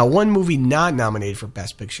 Definitely. Now, one movie not nominated for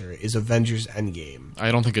Best Picture is Avengers Endgame.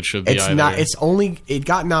 I don't think it should be. It's either. not. It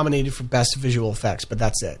got nominated for Best Visual Effects, but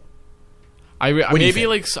that's it. I don't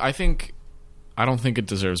think it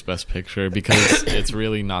deserves Best Picture because it's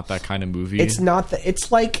really not that kind of movie. It's not.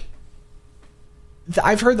 It's like.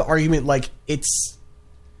 I've heard the argument like it's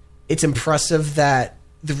impressive that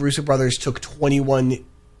the Russo brothers took 20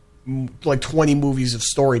 movies of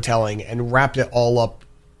storytelling and wrapped it all up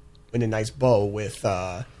in a nice bow with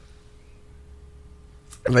Avengers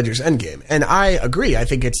Endgame. And I agree. I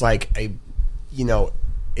think it's like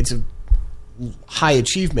it's a high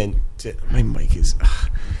achievement. My mic is.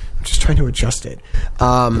 I'm just trying to adjust it.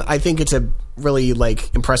 I think it's a really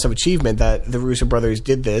impressive achievement that the Russo brothers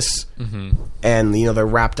did this, and they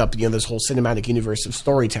wrapped up this whole cinematic universe of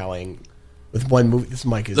storytelling with one movie. This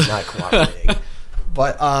mic is not cooperating.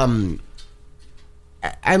 But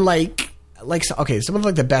and like okay, some of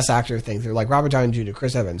like the best actor things, they're like Robert Downey Jr.,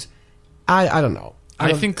 Chris Evans. I don't know.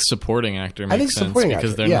 I think supporting actor makes sense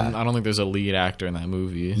because I don't think there's a lead actor in that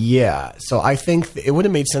movie. Yeah, so I think it would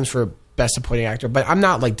have made sense for best supporting actor, but I'm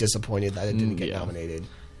not like disappointed that it didn't get nominated.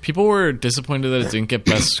 People were disappointed that it didn't get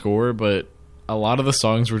best score, but a lot of the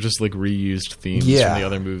songs were just like reused themes from the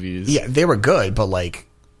other movies. Yeah, they were good, but like,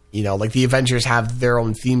 you know, like the Avengers have their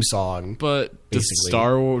own theme song. But does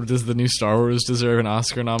the new Star Wars deserve an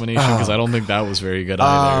Oscar nomination? Because I don't think that was very good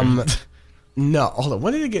either. No, hold on.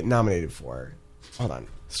 What did it get nominated for? Hold on.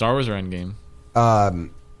 Star Wars or Endgame?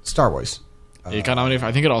 Star Wars. It got nominated.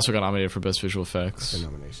 I think it also got nominated for best visual effects.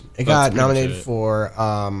 It got nominated for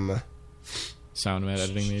sound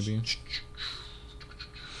editing, maybe.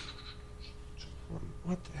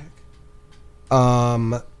 What the heck?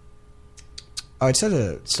 It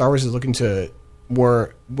said Star Wars is looking to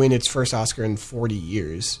win its first Oscar in 40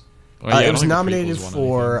 years. It was nominated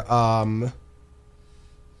for.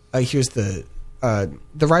 Here's the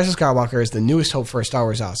Rise of Skywalker is the newest hope for a Star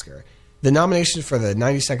Wars Oscar. The nominations for the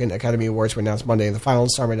 92nd Academy Awards were announced Monday, and the final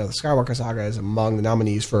installment of the Skywalker saga is among the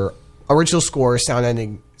nominees for original score, sound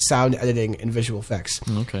editing, and visual effects.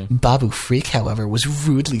 Okay. Babu Freak, however, was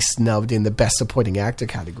rudely snubbed in the Best Supporting Actor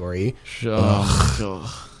category. Shut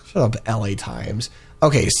up, LA Times.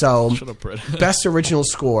 Okay, so shut up, Brett. Best Original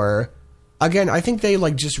Score. Again, I think they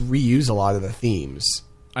like just reuse a lot of the themes.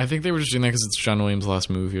 I think they were just doing that because it's John Williams'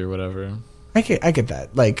 last movie or whatever. I get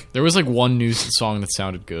that. Like there was like one new song that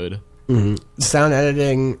sounded good. Mm-hmm. Sound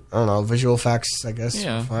editing, I don't know, visual effects, I guess.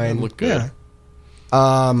 Yeah, fine. Looked good.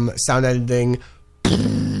 Yeah. Sound editing.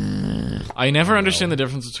 I never understand the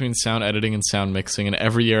difference between sound editing and sound mixing, and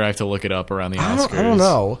every year I have to look it up around the Oscars. I don't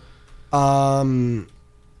know.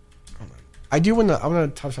 I do want to. I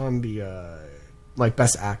want to touch on the like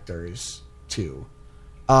best actors too.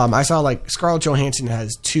 I saw like Scarlett Johansson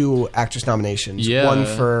has 2 actress nominations. Yeah. One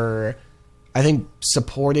for I think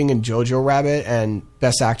supporting in Jojo Rabbit and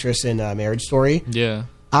best actress in Marriage Story. Yeah.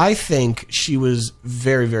 I think she was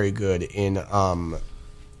very, very good in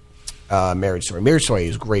Marriage Story. Marriage Story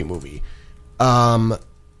is a great movie. And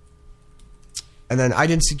then I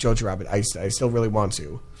didn't see Jojo Rabbit. I still really want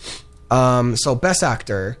to. So best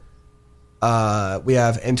actor, we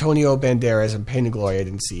have Antonio Banderas in Pain and Glory. I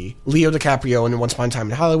didn't see. Leo DiCaprio in Once Upon a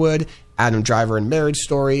Time in Hollywood. Adam Driver in Marriage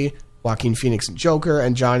Story. Joaquin Phoenix in Joker,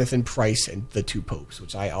 and Jonathan Pryce in The Two Popes,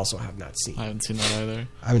 which I also have not seen. I haven't seen that either.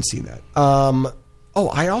 I haven't seen that.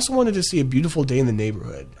 I also wanted to see A Beautiful Day in the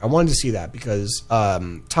Neighborhood. I wanted to see that because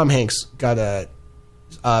Tom Hanks got a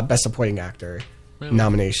Best Supporting Actor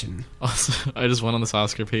nomination. Also, I just went on this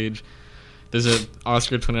Oscar page. There's an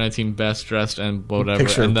Oscar 2019 Best Dressed and whatever.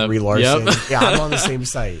 Picture of Brie Larson. Yep. Yeah, I'm on the same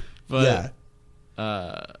site. But,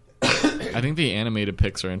 yeah. I think the animated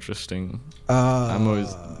pics are interesting. I'm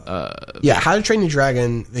always... How to Train Your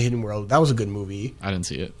Dragon, The Hidden World. That was a good movie. I didn't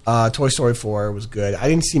see it. Toy Story 4 was good. I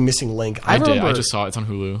didn't see Missing Link. I did. I just saw it. It's on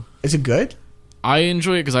Hulu. Is it good? I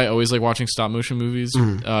enjoy it because I always like watching stop motion movies.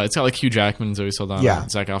 It's got like Hugh Jackman and Zoe Saldana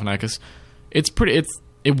and Zach Galifianakis.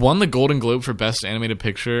 It won the Golden Globe for Best Animated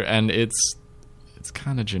Picture, and it's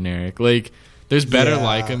kind of generic. Like there's better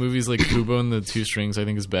Laika movies, like Kubo and the Two Strings. I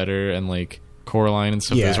think is better, and like Coraline and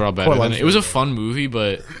stuff. Those are all better. Than it was a fun movie,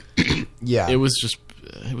 but it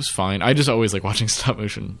was fine. I just always like watching stop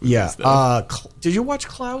motion movies, did you watch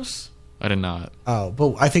Klaus? I did not. Oh,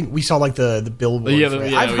 but I think we saw like the billboard.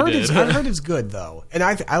 I've heard it's good though, and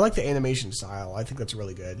I like the animation style. I think that's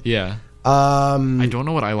really good. Yeah. I don't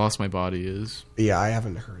know what I Lost My Body is. Yeah, I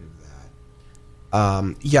haven't heard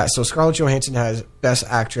of that. So Scarlett Johansson has Best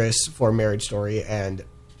Actress for Marriage Story and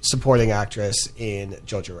Supporting Actress in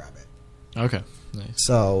Jojo Rabbit. Okay, nice.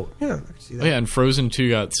 So yeah, I can see that. Oh, yeah, and Frozen 2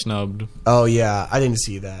 got snubbed. Oh yeah, I didn't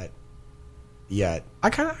see that yet.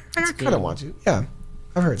 I kind of want to. Yeah,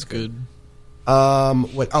 I've heard it's good. Adam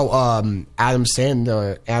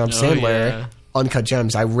Sandler. Yeah. Uncut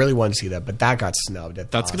Gems. I really want to see that, but that got snubbed.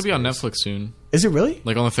 That's going to be on Netflix soon. Is it really?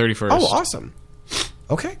 Like on the 31st. Oh, awesome.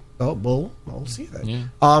 Okay. Well, we'll see that. Yeah.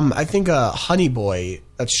 I think Honey Boy,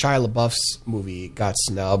 that's Shia LaBeouf's movie, got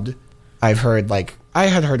snubbed. I had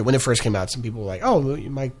heard when it first came out, some people were like, "Oh, you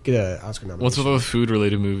might get an Oscar nomination." What's with all the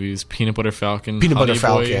food-related movies? Peanut Butter Falcon. Peanut Butter Honey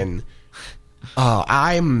Falcon.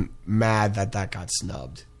 I'm mad that got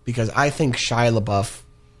snubbed because I think Shia LaBeouf.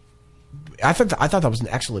 I thought that was an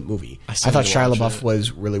excellent movie. I thought Shia LaBeouf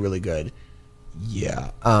was really, really good.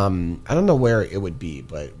 Yeah. I don't know where it would be,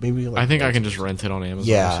 but maybe. I think I can just rent it on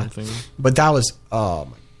Amazon or something. But that was a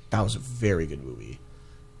very good movie.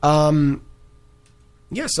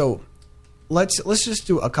 Yeah. So let's just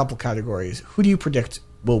do a couple categories. Who do you predict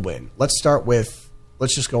will win? Let's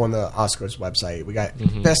just go on the Oscars website. We got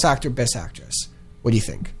Best Actor, Best Actress. What do you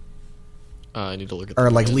think? I need to look at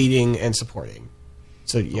or like leading and supporting.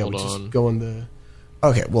 So yeah, Hold we'll on. just go in the.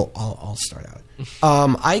 Okay, well I'll start out.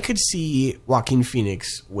 I could see Joaquin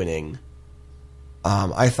Phoenix winning.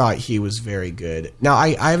 I thought he was very good. Now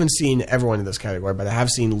I haven't seen everyone in this category, but I have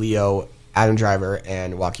seen Leo, Adam Driver,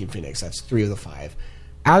 and Joaquin Phoenix. That's 3 of the 5.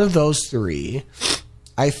 Out of those 3,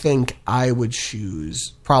 I think I would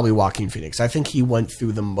choose probably Joaquin Phoenix. I think he went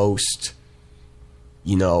through the most,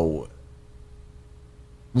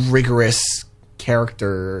 rigorous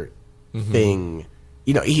character thing.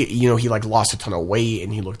 He like lost a ton of weight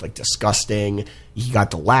and he looked like disgusting. He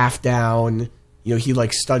got the laugh down. He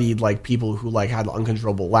like studied like people who like had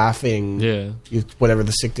uncontrollable laughing. Yeah. Whatever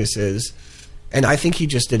the sickness is. And I think he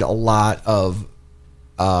just did a lot of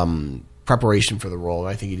preparation for the role. And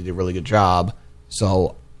I think he did a really good job.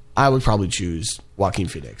 So I would probably choose Joaquin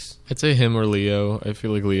Phoenix. I'd say him or Leo. I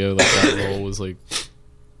feel like Leo, like that role was like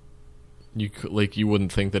you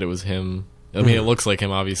wouldn't think that it was him. I mean, it looks like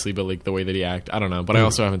him, obviously, but like the way that he acted, I don't know. But I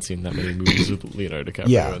also haven't seen that many movies with Leonardo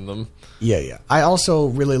DiCaprio in them. Yeah. I also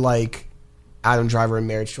really like Adam Driver in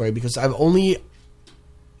Marriage Story because I've only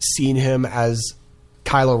seen him as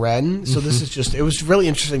Kylo Ren. So this is just, it was really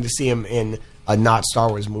interesting to see him in a not Star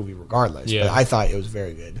Wars movie regardless. Yeah. But I thought it was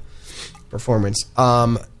very good performance.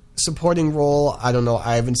 Supporting role, I don't know.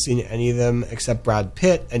 I haven't seen any of them except Brad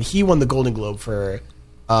Pitt. And he won the Golden Globe for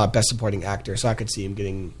Best Supporting Actor. So I could see him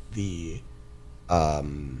getting the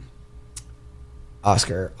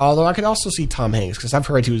Oscar. Although I could also see Tom Hanks because I've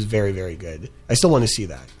heard he was very, very good. I still want to see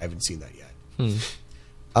that. I haven't seen that yet.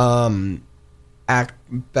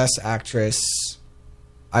 Best Actress.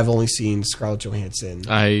 I've only seen Scarlett Johansson.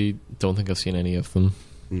 I don't think I've seen any of them.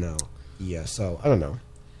 No. Yeah, so I don't know.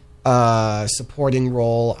 Supporting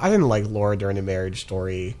role. I didn't like Laura Dern in Marriage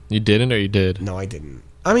Story. You didn't or you did? No, I didn't.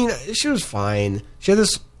 I mean, she was fine. She had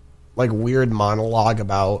this like weird monologue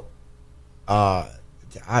about I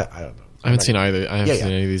don't know. I haven't seen either. I haven't seen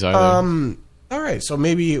any of these either. All right, so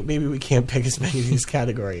maybe we can't pick as many of these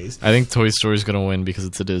categories. I think Toy Story is going to win because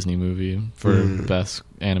it's a Disney movie for best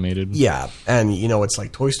animated. Yeah, and it's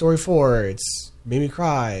like Toy Story 4. It's made me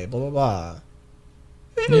cry. Blah blah blah.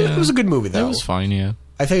 It was a good movie though. It was fine. Yeah,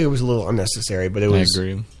 I think it was a little unnecessary, but it was. I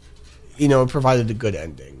agree. It provided a good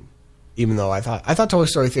ending. Even though I thought Toy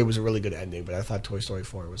Story 3 was a really good ending, but I thought Toy Story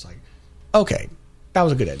 4 was like, okay, that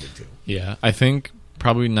was a good ending too. Yeah, I think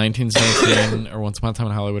probably 1917 or Once Upon a Time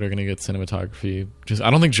in Hollywood are going to get cinematography. I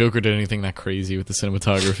don't think Joker did anything that crazy with the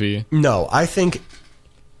cinematography. No, I think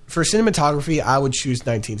for cinematography, I would choose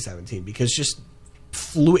 1917 because just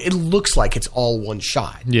it looks like it's all one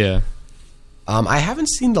shot. Yeah. I haven't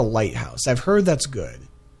seen The Lighthouse. I've heard that's good.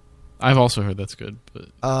 I've also heard that's good, but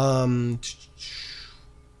I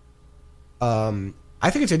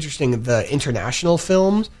think it's interesting. The international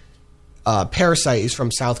films. Parasite is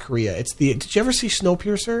from South Korea. Did you ever see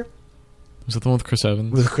Snowpiercer? Was that the one with Chris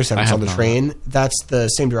Evans? With Chris Evans on the train. That's the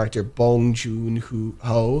same director, Bong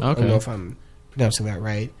Joon-ho. Okay. I don't know if I'm pronouncing that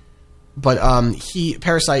right. But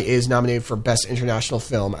Parasite is nominated for Best International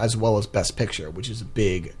Film as well as Best Picture, which is a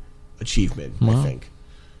big achievement, I think.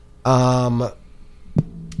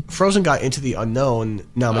 Frozen got Into the Unknown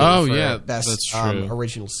nominated for Best that's true.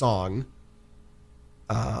 Original Song.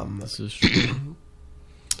 This is true.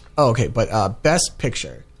 Okay, but Best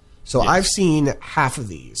Picture. So I've seen half of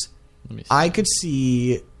these. Let me see. I could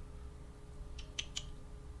see...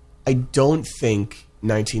 I don't think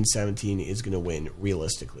 1917 is going to win,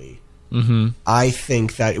 realistically. Mm-hmm. I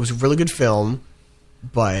think that it was a really good film,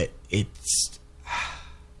 but it's...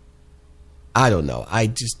 I don't know. I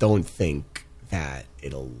just don't think that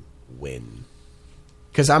it'll win.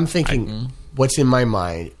 Because I'm thinking... What's in my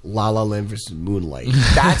mind? La La Land versus Moonlight.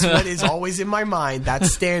 That's what is always in my mind. That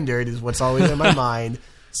standard is what's always in my mind.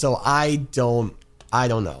 So I don't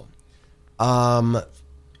know.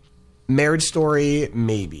 Marriage Story,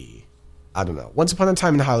 maybe. I don't know. Once Upon a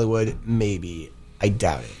Time in Hollywood, maybe. I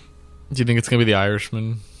doubt it. Do you think it's going to be The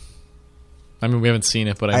Irishman? I mean, we haven't seen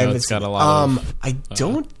it, but I know it's got a lot of... I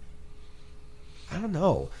don't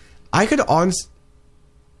know. I could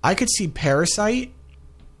see Parasite.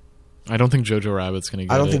 I don't think Jojo Rabbit's going to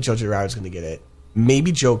get it. I don't think Jojo Rabbit's going to get it.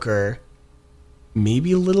 Maybe Joker.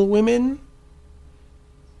 Maybe Little Women.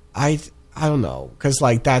 I don't know. Because,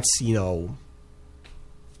 that's, Go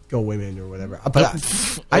Women or whatever.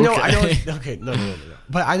 But I know. Okay, no.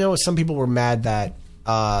 But I know some people were mad that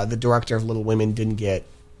the director of Little Women didn't get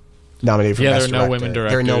nominated for Best Director. There are no women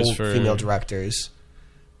directors. There are no female directors.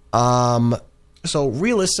 So,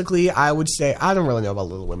 realistically, I would say I don't really know about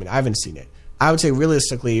Little Women. I haven't seen it. I would say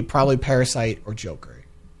realistically, probably Parasite or Joker.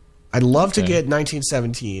 I'd love to get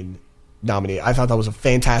 1917 nominated. I thought that was a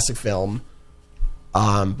fantastic film,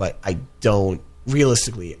 but I don't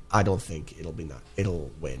think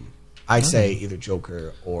it'll win. I'd say either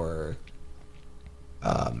Joker or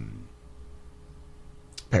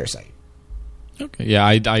Parasite. Okay. Yeah,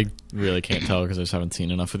 I really can't tell because I just haven't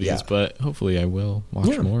seen enough of these, but hopefully I will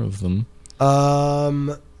watch more of them.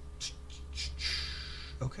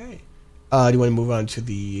 Okay. Do you want to move on to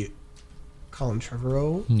the Colin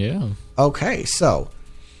Trevorrow? Yeah. Okay, so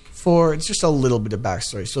for just a little bit of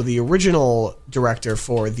backstory. So the original director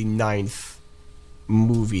for the 9th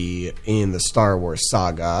movie in the Star Wars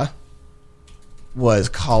saga was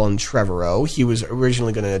Colin Trevorrow. He was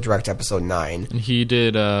originally going to direct episode 9. And he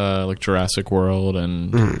did like Jurassic World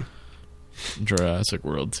and Jurassic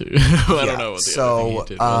World 2. I don't know what the other thing he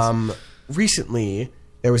did was. Recently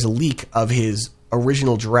there was a leak of his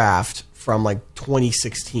original draft from like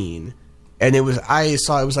 2016, and I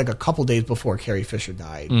saw it was like a couple days before Carrie Fisher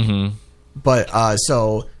died. Mm-hmm. But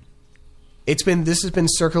so this has been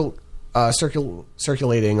circulating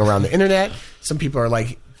around the internet. Some people are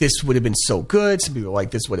like, this would have been so good. Some people are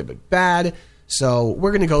like, this would have been bad. So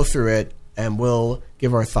we're going to go through it and we'll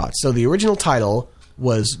give our thoughts. So the original title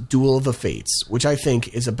was Duel of the Fates, which I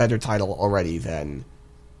think is a better title already than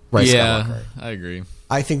Rise Skywalker. Yeah, I agree.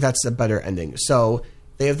 I think that's a better ending. So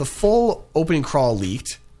they have the full opening crawl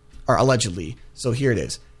leaked, or allegedly. So here it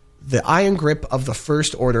is. The iron grip of the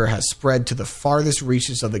First Order has spread to the farthest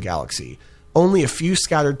reaches of the galaxy. Only a few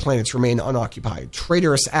scattered planets remain unoccupied.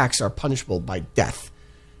 Traitorous acts are punishable by death.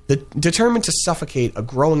 Determined to suffocate a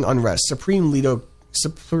growing unrest, Supreme Leader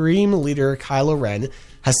Kylo Ren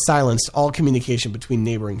has silenced all communication between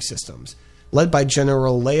neighboring systems. Led by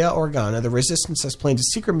General Leia Organa, the Resistance has planned a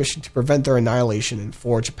secret mission to prevent their annihilation and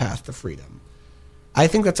forge a path to freedom. I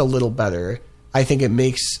think that's a little better. I think it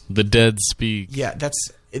makes... The dead speak. Yeah,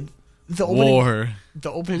 that's... War.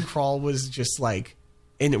 The opening crawl was just like...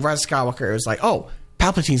 In Rise of Skywalker, it was like, oh,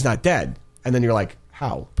 Palpatine's not dead. And then you're like,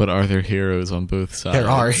 how? But are there heroes on both sides? There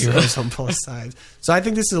are heroes on both sides. So I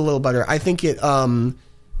think this is a little better. I think it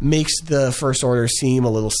makes the First Order seem a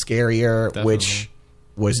little scarier, Definitely.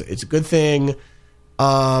 which it's a good thing.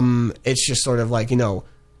 It's just sort of like,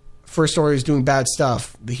 First Order is doing bad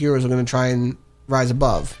stuff. The heroes are going to try and rise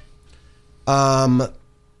above. Okay,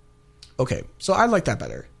 so I like that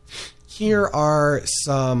better. Here are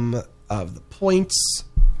some of the points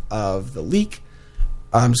of the leak.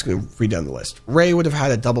 I'm just going to read down the list. Rey would have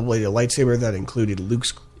had a double-bladed lightsaber that included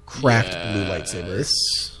Luke's cracked blue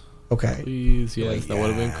lightsaber. Okay. Please, yes, that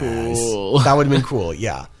would have been cool. That would have been cool,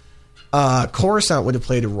 yeah. Coruscant would have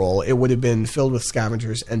played a role. It would have been filled with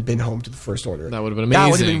scavengers and been home to the First Order. That would have been amazing.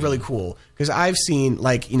 That would have been really cool. Because I've seen,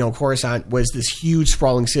 Coruscant was this huge,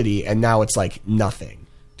 sprawling city, and now it's, nothing.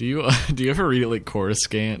 Do you ever read it like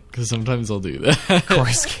Coruscant? Because sometimes I'll do that.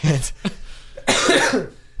 Coruscant.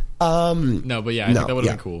 No, but yeah, I think that would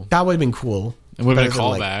have been cool. That would have been cool. It would have been a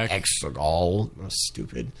callback. Exegol. That was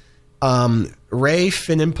stupid. Rey,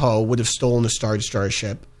 Finn, and Poe would have stolen the Star Destroyer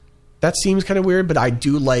ship. That seems kind of weird, but I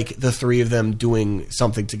do like the three of them doing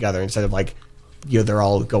something together instead of they're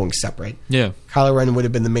all going separate. Yeah. Kylo Ren would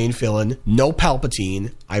have been the main villain. No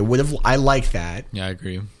Palpatine. I like that. Yeah, I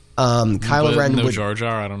agree. Kylo Ren no would Jar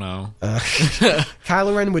Jar. I don't know.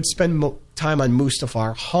 Kylo Ren would spend time on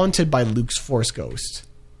Mustafar, haunted by Luke's Force ghost.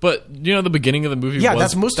 But the beginning of the movie. Yeah,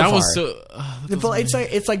 that's Mustafar. That was so.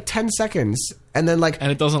 It's like 10 seconds, and then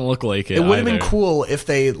and it doesn't look like it. It would have been cool if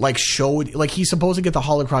they showed he's supposed to get the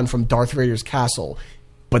holocron from Darth Vader's castle,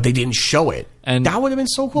 but they didn't show it, and that would have been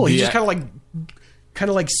so cool. He just kind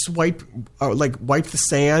of swiped, wiped the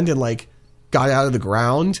sand and got out of the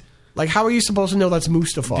ground. How are you supposed to know that's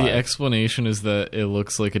Mustafar? The explanation is that it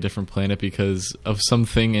looks like a different planet because of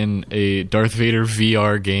something in a Darth Vader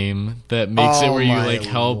VR game that makes it where you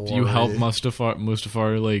help Mustafar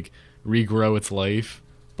regrow its life.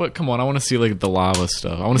 But come on, I want to see the lava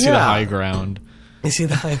stuff. I want to see the high ground. You see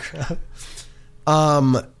the high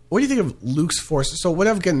ground. What do you think of Luke's Force? So what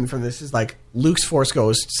I'm getting from this is Luke's Force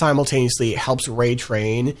Ghost simultaneously helps Rey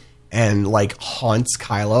train and haunts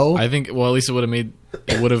Kylo. I think at least it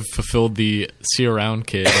would have fulfilled the see around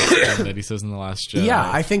kid that he says in The Last Jedi. Yeah,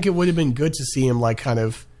 I think it would have been good to see him kind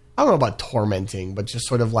of, I don't know about tormenting, but just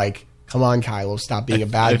sort of come on, Kylo, stop being a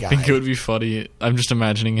bad guy. I think it would be funny. I'm just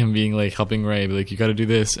imagining him being helping Rey, be you got to do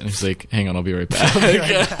this, and he's hang on, I'll be right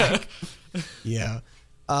back. Yeah.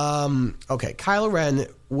 Okay, Kylo Ren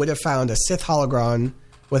would have found a Sith hologram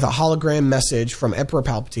with a hologram message from Emperor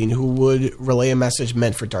Palpatine, who would relay a message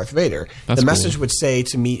meant for Darth Vader. The message would say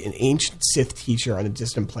to meet an ancient Sith teacher on a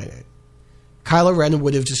distant planet. Kylo Ren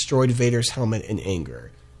would have destroyed Vader's helmet in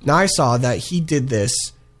anger. Now I saw that he did this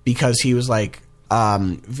because he was like,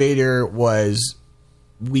 Vader was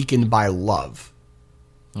weakened by love.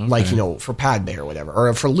 Okay. Like, for Padme or whatever,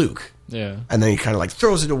 or for Luke. Yeah. And then he kind of like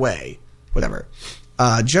throws it away, whatever.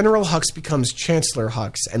 General Hux becomes Chancellor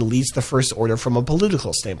Hux and leads the First Order from a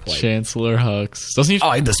political standpoint. Chancellor Hux. Doesn't he?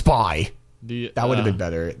 I'm the spy. That would have been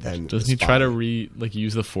better than. Doesn't he try to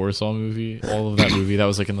use the Force all of that movie that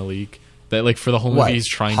was like in the leak? That like for the whole movie What? he's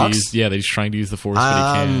trying Hux? to use. Yeah, that he's trying to use the Force,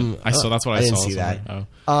 but he can't. That's what I didn't saw. see that.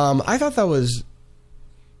 Oh. I thought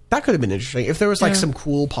that could have been interesting if there was like some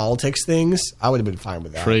cool politics things. I would have been fine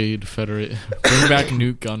with that. Trade, federate, bring back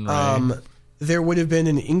Newt Gunray. There would have been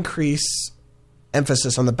an increase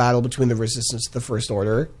emphasis on the battle between the Resistance and the First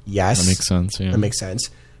Order. Yes, That makes sense. Yeah, that makes sense.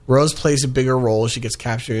 Rose plays a bigger role. She gets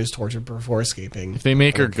captured and is tortured before escaping. if they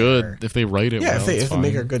make her good, if they write it, Yeah, well, if they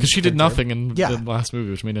make her good because she did character. nothing in Yeah. the last movie,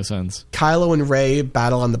 which made no sense. Kylo and Rey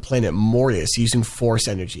battle on the planet Mortis using Force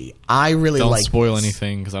energy. I really Don't like spoil this.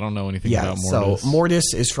 anything because I don't know anything Yeah, about Mortis. so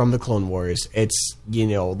Mortis is from the Clone Wars. It's,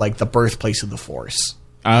 like the birthplace of the Force.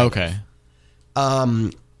 Okay.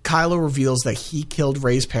 Kylo reveals that he killed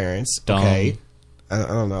Rey's parents. Dumb. Okay. I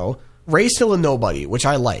don't know. Rey's still a nobody, which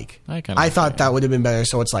I like. I thought that would have been better,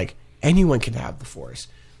 so it's like anyone can have the Force.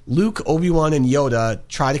 Luke, Obi-Wan, and Yoda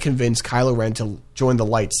try to convince Kylo Ren to join the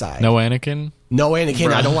light side. No Anakin. No Anakin.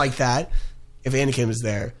 Bruh. I don't like that. If Anakin was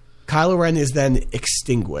there. Kylo Ren is then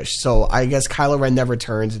extinguished. So I guess Kylo Ren never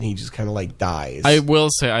turns and he just kind of like dies. I will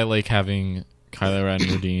say I like having Kylo Ren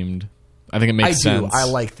redeemed. I think it makes sense. I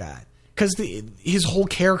like that. Because his whole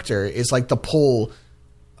character is like the pull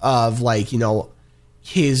of like,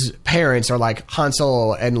 his parents are like Han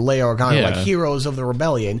Solo and Leia Organa, like heroes of the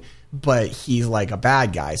rebellion, but he's like a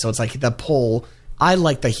bad guy. So it's like the pull. I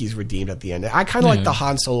like that he's redeemed at the end. I kind of like the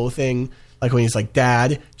Han Solo thing, like when he's like,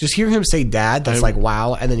 Dad. Just hearing him say Dad, that's like,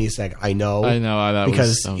 wow. And then he's like, I know. I know.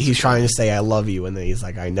 Because that was he's cool. trying to say, I love you. And then he's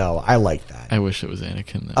like, I know. I like that. I wish it was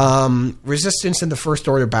Anakin. Though. Resistance in the First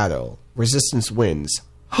Order battle. Resistance wins.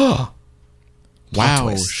 Wow,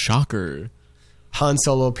 twist. shocker. Han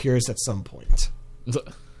Solo appears at some point.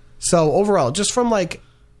 So overall, just from like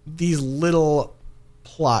these little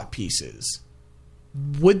plot pieces,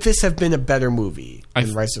 would this have been a better movie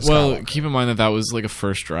than Rise of Skywalker? Well, keep in mind that was like a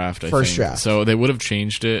first draft. First draft. So they would have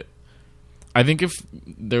changed it. I think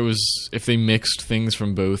if they mixed things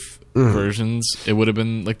from both versions, it would have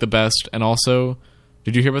been like the best. And also,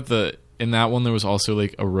 did you hear about in that one there was also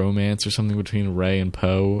like a romance or something between Rey and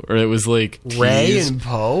Poe, or it was like Rey teased. and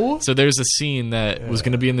Poe? So there's a scene that was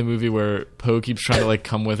going to be in the movie where Poe keeps trying to like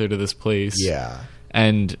come with her to this place. Yeah.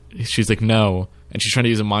 And she's like, no. And she's trying to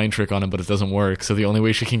use a mind trick on him, but it doesn't work. So the only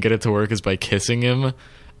way she can get it to work is by kissing him.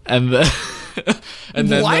 And then,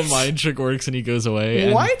 then What? the mind trick works and he goes away.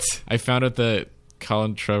 And What? I found out that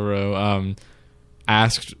Colin Trevorrow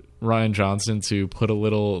asked Rian Johnson to put a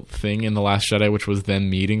little thing in The Last Jedi, which was them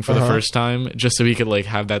meeting for the first time, just so he could like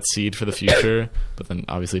have that seed for the future. But then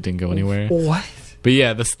obviously it didn't go anywhere. What? But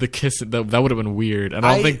yeah, the kiss that would have been weird. And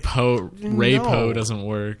I don't think Rey no. Poe doesn't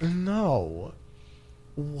work. No.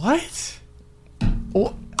 What?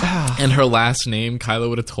 And her last name, Kylo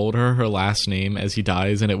would have told her last name as he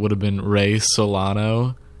dies, and it would have been Rey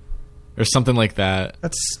Solano or something like that.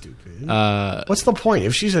 That's stupid. What's the point?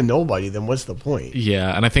 If she's a nobody, then what's the point?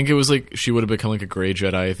 Yeah, and I think it was like she would have become like a Grey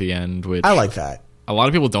Jedi at the end, which I like that. a lot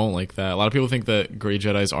of people don't like that. A lot of people think that Grey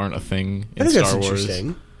Jedis aren't a thing in I think Star that's Wars.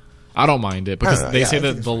 interesting. I don't mind it because I don't know. they Yeah, say I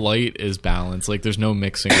think that it's the fine. light is balanced. Like there's no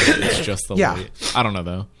mixing; it's just the Yeah. light. I don't know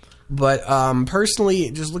though. But personally,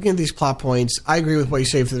 just looking at these plot points, I agree with what you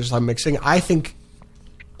say if there's some mixing. I think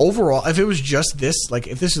overall, if it was just this, like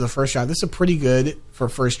if this is the first draft, this is pretty good for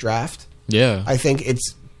first draft. Yeah, I think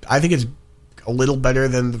it's a little better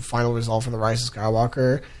than the final result for The Rise of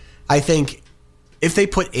Skywalker. I think if they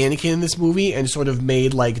put Anakin in this movie and sort of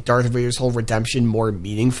made like Darth Vader's whole redemption more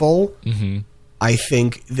meaningful, I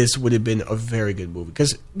think this would have been a very good movie.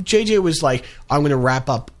 Because JJ was like, I'm going to wrap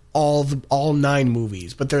up all 9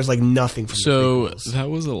 movies, but there's like nothing from the so prequels. that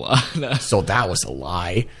was a lot. So that was a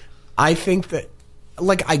lie. I think that,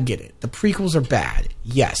 like, I get it. The prequels are bad.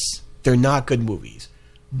 Yes, they're not good movies.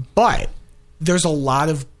 But there's a lot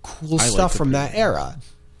of cool stuff from that era.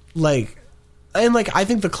 I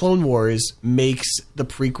think the Clone Wars makes the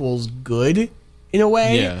prequels good in a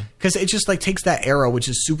way. Yeah. Because it just, like, takes that era, which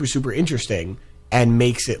is super, super interesting, and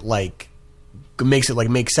makes it make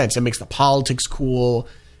sense. It makes the politics cool.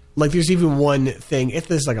 Like, there's even one thing, if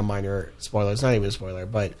this is like a minor spoiler, it's not even a spoiler,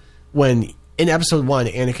 but when in episode 1,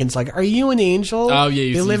 Anakin's like, "Are you an angel?" Oh,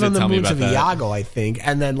 yeah, they live did on the tell me moons about of that. Iago, I think.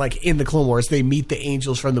 And then, like, in the Clone Wars, they meet the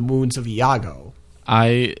angels from the moons of Iago.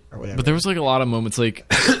 But there was like a lot of moments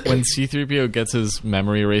like when C-3PO gets his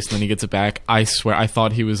memory erased and then he gets it back. I swear I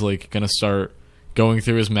thought he was like gonna start going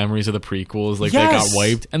through his memories of the prequels, like they got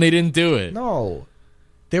wiped, and they didn't do it. No,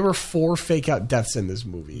 there were 4 fake out deaths in this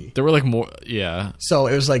movie. There were like more, yeah. So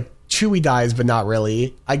it was like Chewie dies, but not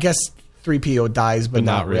really. I guess 3PO dies, but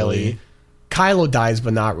not really. Kylo dies,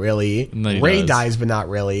 but not really. Rey dies, but not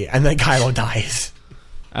really. And then Kylo dies.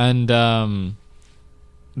 And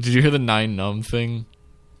did you hear the 9-Numb thing?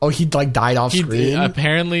 Oh, he like died off screen?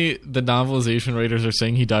 Apparently, the novelization writers are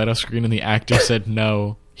saying he died off screen, and the actor said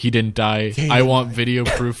no. He didn't die. I want video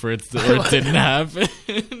proof for it didn't happen.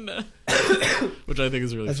 Which I think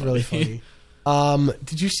is really funny. That's really funny.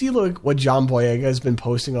 Did you see like what John Boyega has been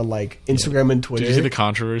posting on like Instagram and Twitter? Did you see the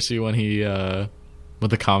controversy when he with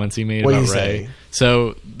the comments he made about Rey?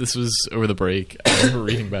 So this was over the break. I remember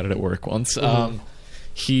reading about it at work once.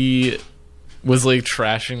 He was like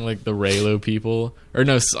trashing like the Reylo people, or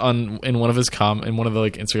no, in one of his in one of the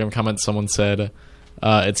like Instagram comments, someone said,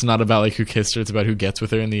 it's not about like who kissed her, it's about who gets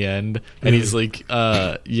with her in the end. And he's like,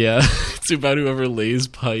 yeah, it's about whoever lays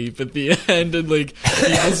pipe at the end. And like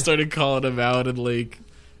people started calling him out and like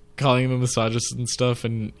calling him a misogynist and stuff.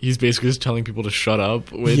 And he's basically just telling people to shut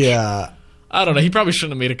up. Which, I don't know. He probably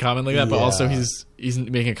shouldn't have made a comment like that. But also he's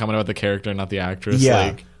making a comment about the character, not the actress. Yeah.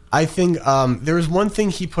 Like, I think there was one thing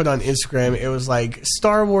he put on Instagram. It was like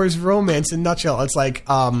Star Wars romance in a nutshell. It's like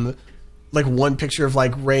one picture of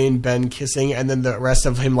like Rey and Ben kissing, and then the rest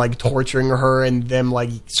of him like torturing her and them like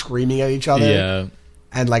screaming at each other. Yeah.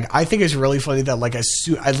 And like I think it's really funny that like as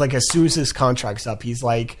soon as his contract's up, he's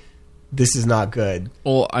like, "This is not good."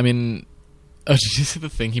 Well, I mean, did you see the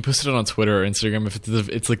thing he posted it on Twitter or Instagram? If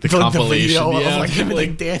it's like the compilation the video of like him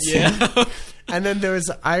like dancing. Yeah. And then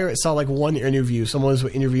I saw like one interview. Someone was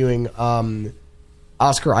interviewing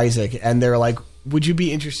Oscar Isaac, and they're like, "Would you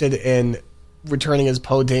be interested in returning as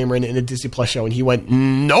Poe Dameron in a Disney Plus show?" And he went,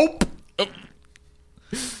 "Nope."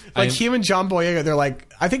 Like him and John Boyega, they're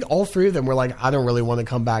like, I think all 3 of them were like, "I don't really want to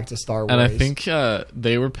come back to Star Wars." And I think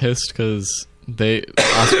they were pissed because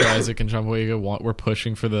Oscar Isaac and John Boyega were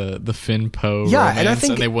pushing for the Finn Poe romance, and I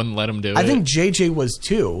think they wouldn't let him do it. I think JJ was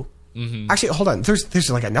too. Mm-hmm. Actually, hold on. There's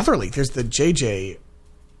like another leak. There's the JJ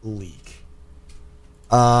leak.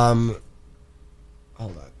 Hold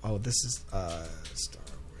on. Oh, this is Star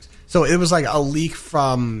Wars. So it was like a leak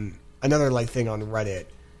from another like thing on Reddit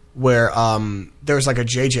where there was like a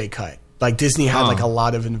JJ cut. Like Disney had like a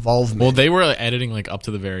lot of involvement. Well, they were editing like up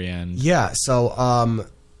to the very end. Yeah. So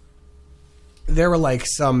there were like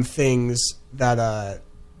some things that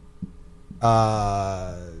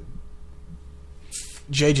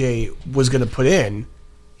JJ was going to put in.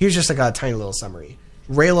 Here's just like a tiny little summary.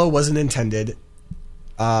 Reylo wasn't intended.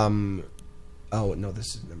 Oh no,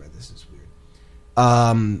 this is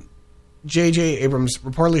weird. J.J. Abrams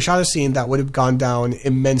reportedly shot a scene that would have gone down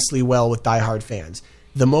immensely well with diehard fans.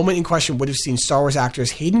 The moment in question would have seen Star Wars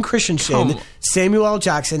actors Hayden Christensen, Samuel L.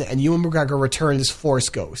 Jackson, and Ewan McGregor return as Force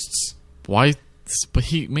ghosts. Why?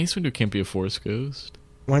 But Mace Windu can't be a Force ghost.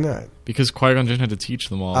 Why not? Because Qui-Gon Jinn had to teach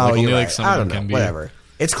them all. Oh, like, only right. like some of them can be. Whatever.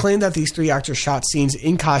 It's claimed that these 3 actors shot scenes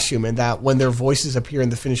in costume and that when their voices appear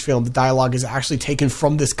in the finished film, the dialogue is actually taken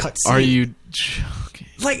from this cut scene. Are you joking?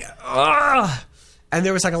 Like, and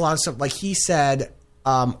there was like a lot of stuff. Like he said,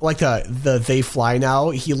 like the "They Fly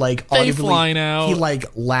Now." He like They Fly Now. He like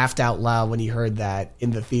laughed out loud when he heard that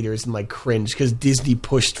in the theaters and like cringed because Disney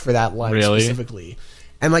pushed for that line specifically.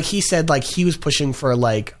 And like he said, like he was pushing for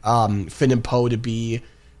like Finn and Poe to be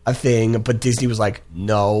a thing, but Disney was like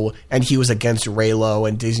no, and he was against Reylo,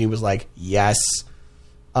 and Disney was like yes.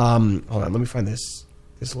 Hold on, let me find this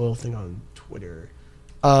little thing on Twitter.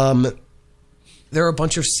 There are a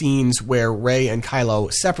bunch of scenes where Rey and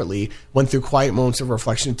Kylo separately went through quiet moments of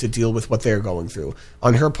reflection to deal with what they're going through.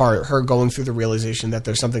 On her part, her going through the realization that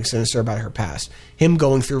there's something sinister about her past. Him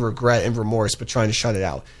going through regret and remorse, but trying to shut it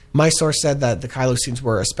out. My source said that the Kylo scenes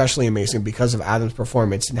were especially amazing because of Adam's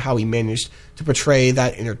performance and how he managed to portray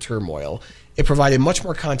that inner turmoil. It provided much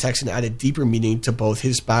more context and added deeper meaning to both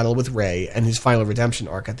his battle with Rey and his final redemption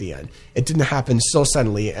arc at the end. It didn't happen so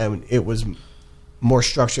suddenly, and it was more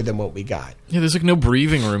structured than what we got. Yeah, there's like no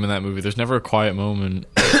breathing room in that movie. There's never a quiet moment.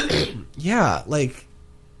 Yeah, like,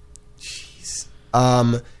 jeez.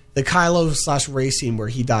 The Kylo/Rey scene where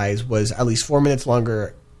he dies was at least 4 minutes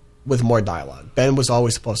longer with more dialogue. Ben was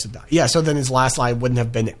always supposed to die. Yeah, so then his last line wouldn't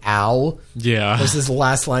have been "ow." Yeah. This is the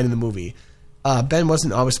last line in the movie. Ben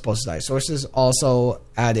wasn't always supposed to die. Sources also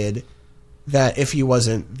added that if he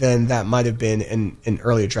wasn't, then that might have been an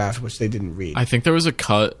earlier draft, which they didn't read. I think there was a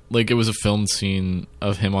cut, like it was a filmed scene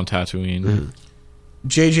of him on Tatooine.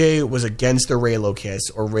 JJ was against the Reylo kiss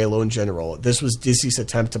or Reylo in general. This was Disney's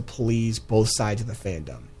attempt to please both sides of the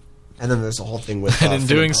fandom. And then there's the whole thing with and in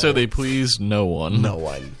doing Finn so, they pleased no one. No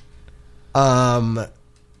one.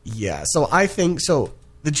 Yeah. So I think so.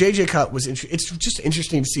 The JJ cut was it's just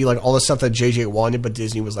interesting to see like all the stuff that JJ wanted, but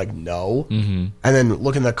Disney was like no. Mm-hmm. And then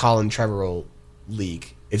looking at the Colin Trevorrow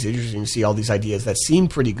leak, it's interesting to see all these ideas that seem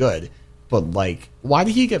pretty good, but like, why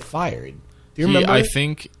did he get fired? Do you remember? I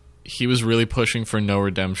think he was really pushing for no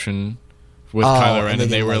redemption with Kylo Ren,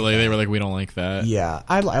 and they were like, we don't like that. Yeah,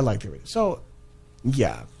 I like the so.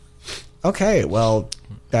 Yeah. Okay. Well,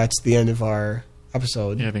 that's the end of our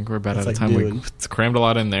episode. Yeah, I think we're about out of time. We crammed a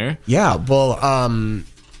lot in there. Yeah. Well.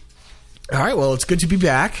 All right. Well, it's good to be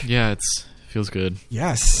back. Yeah, feels good.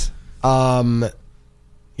 Yes.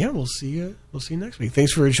 Yeah, we'll see you. We'll see you next week.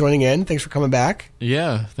 Thanks for joining in. Thanks for coming back.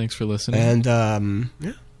 Yeah, thanks for listening. And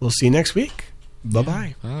yeah, we'll see you next week.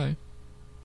 Bye-bye. Bye.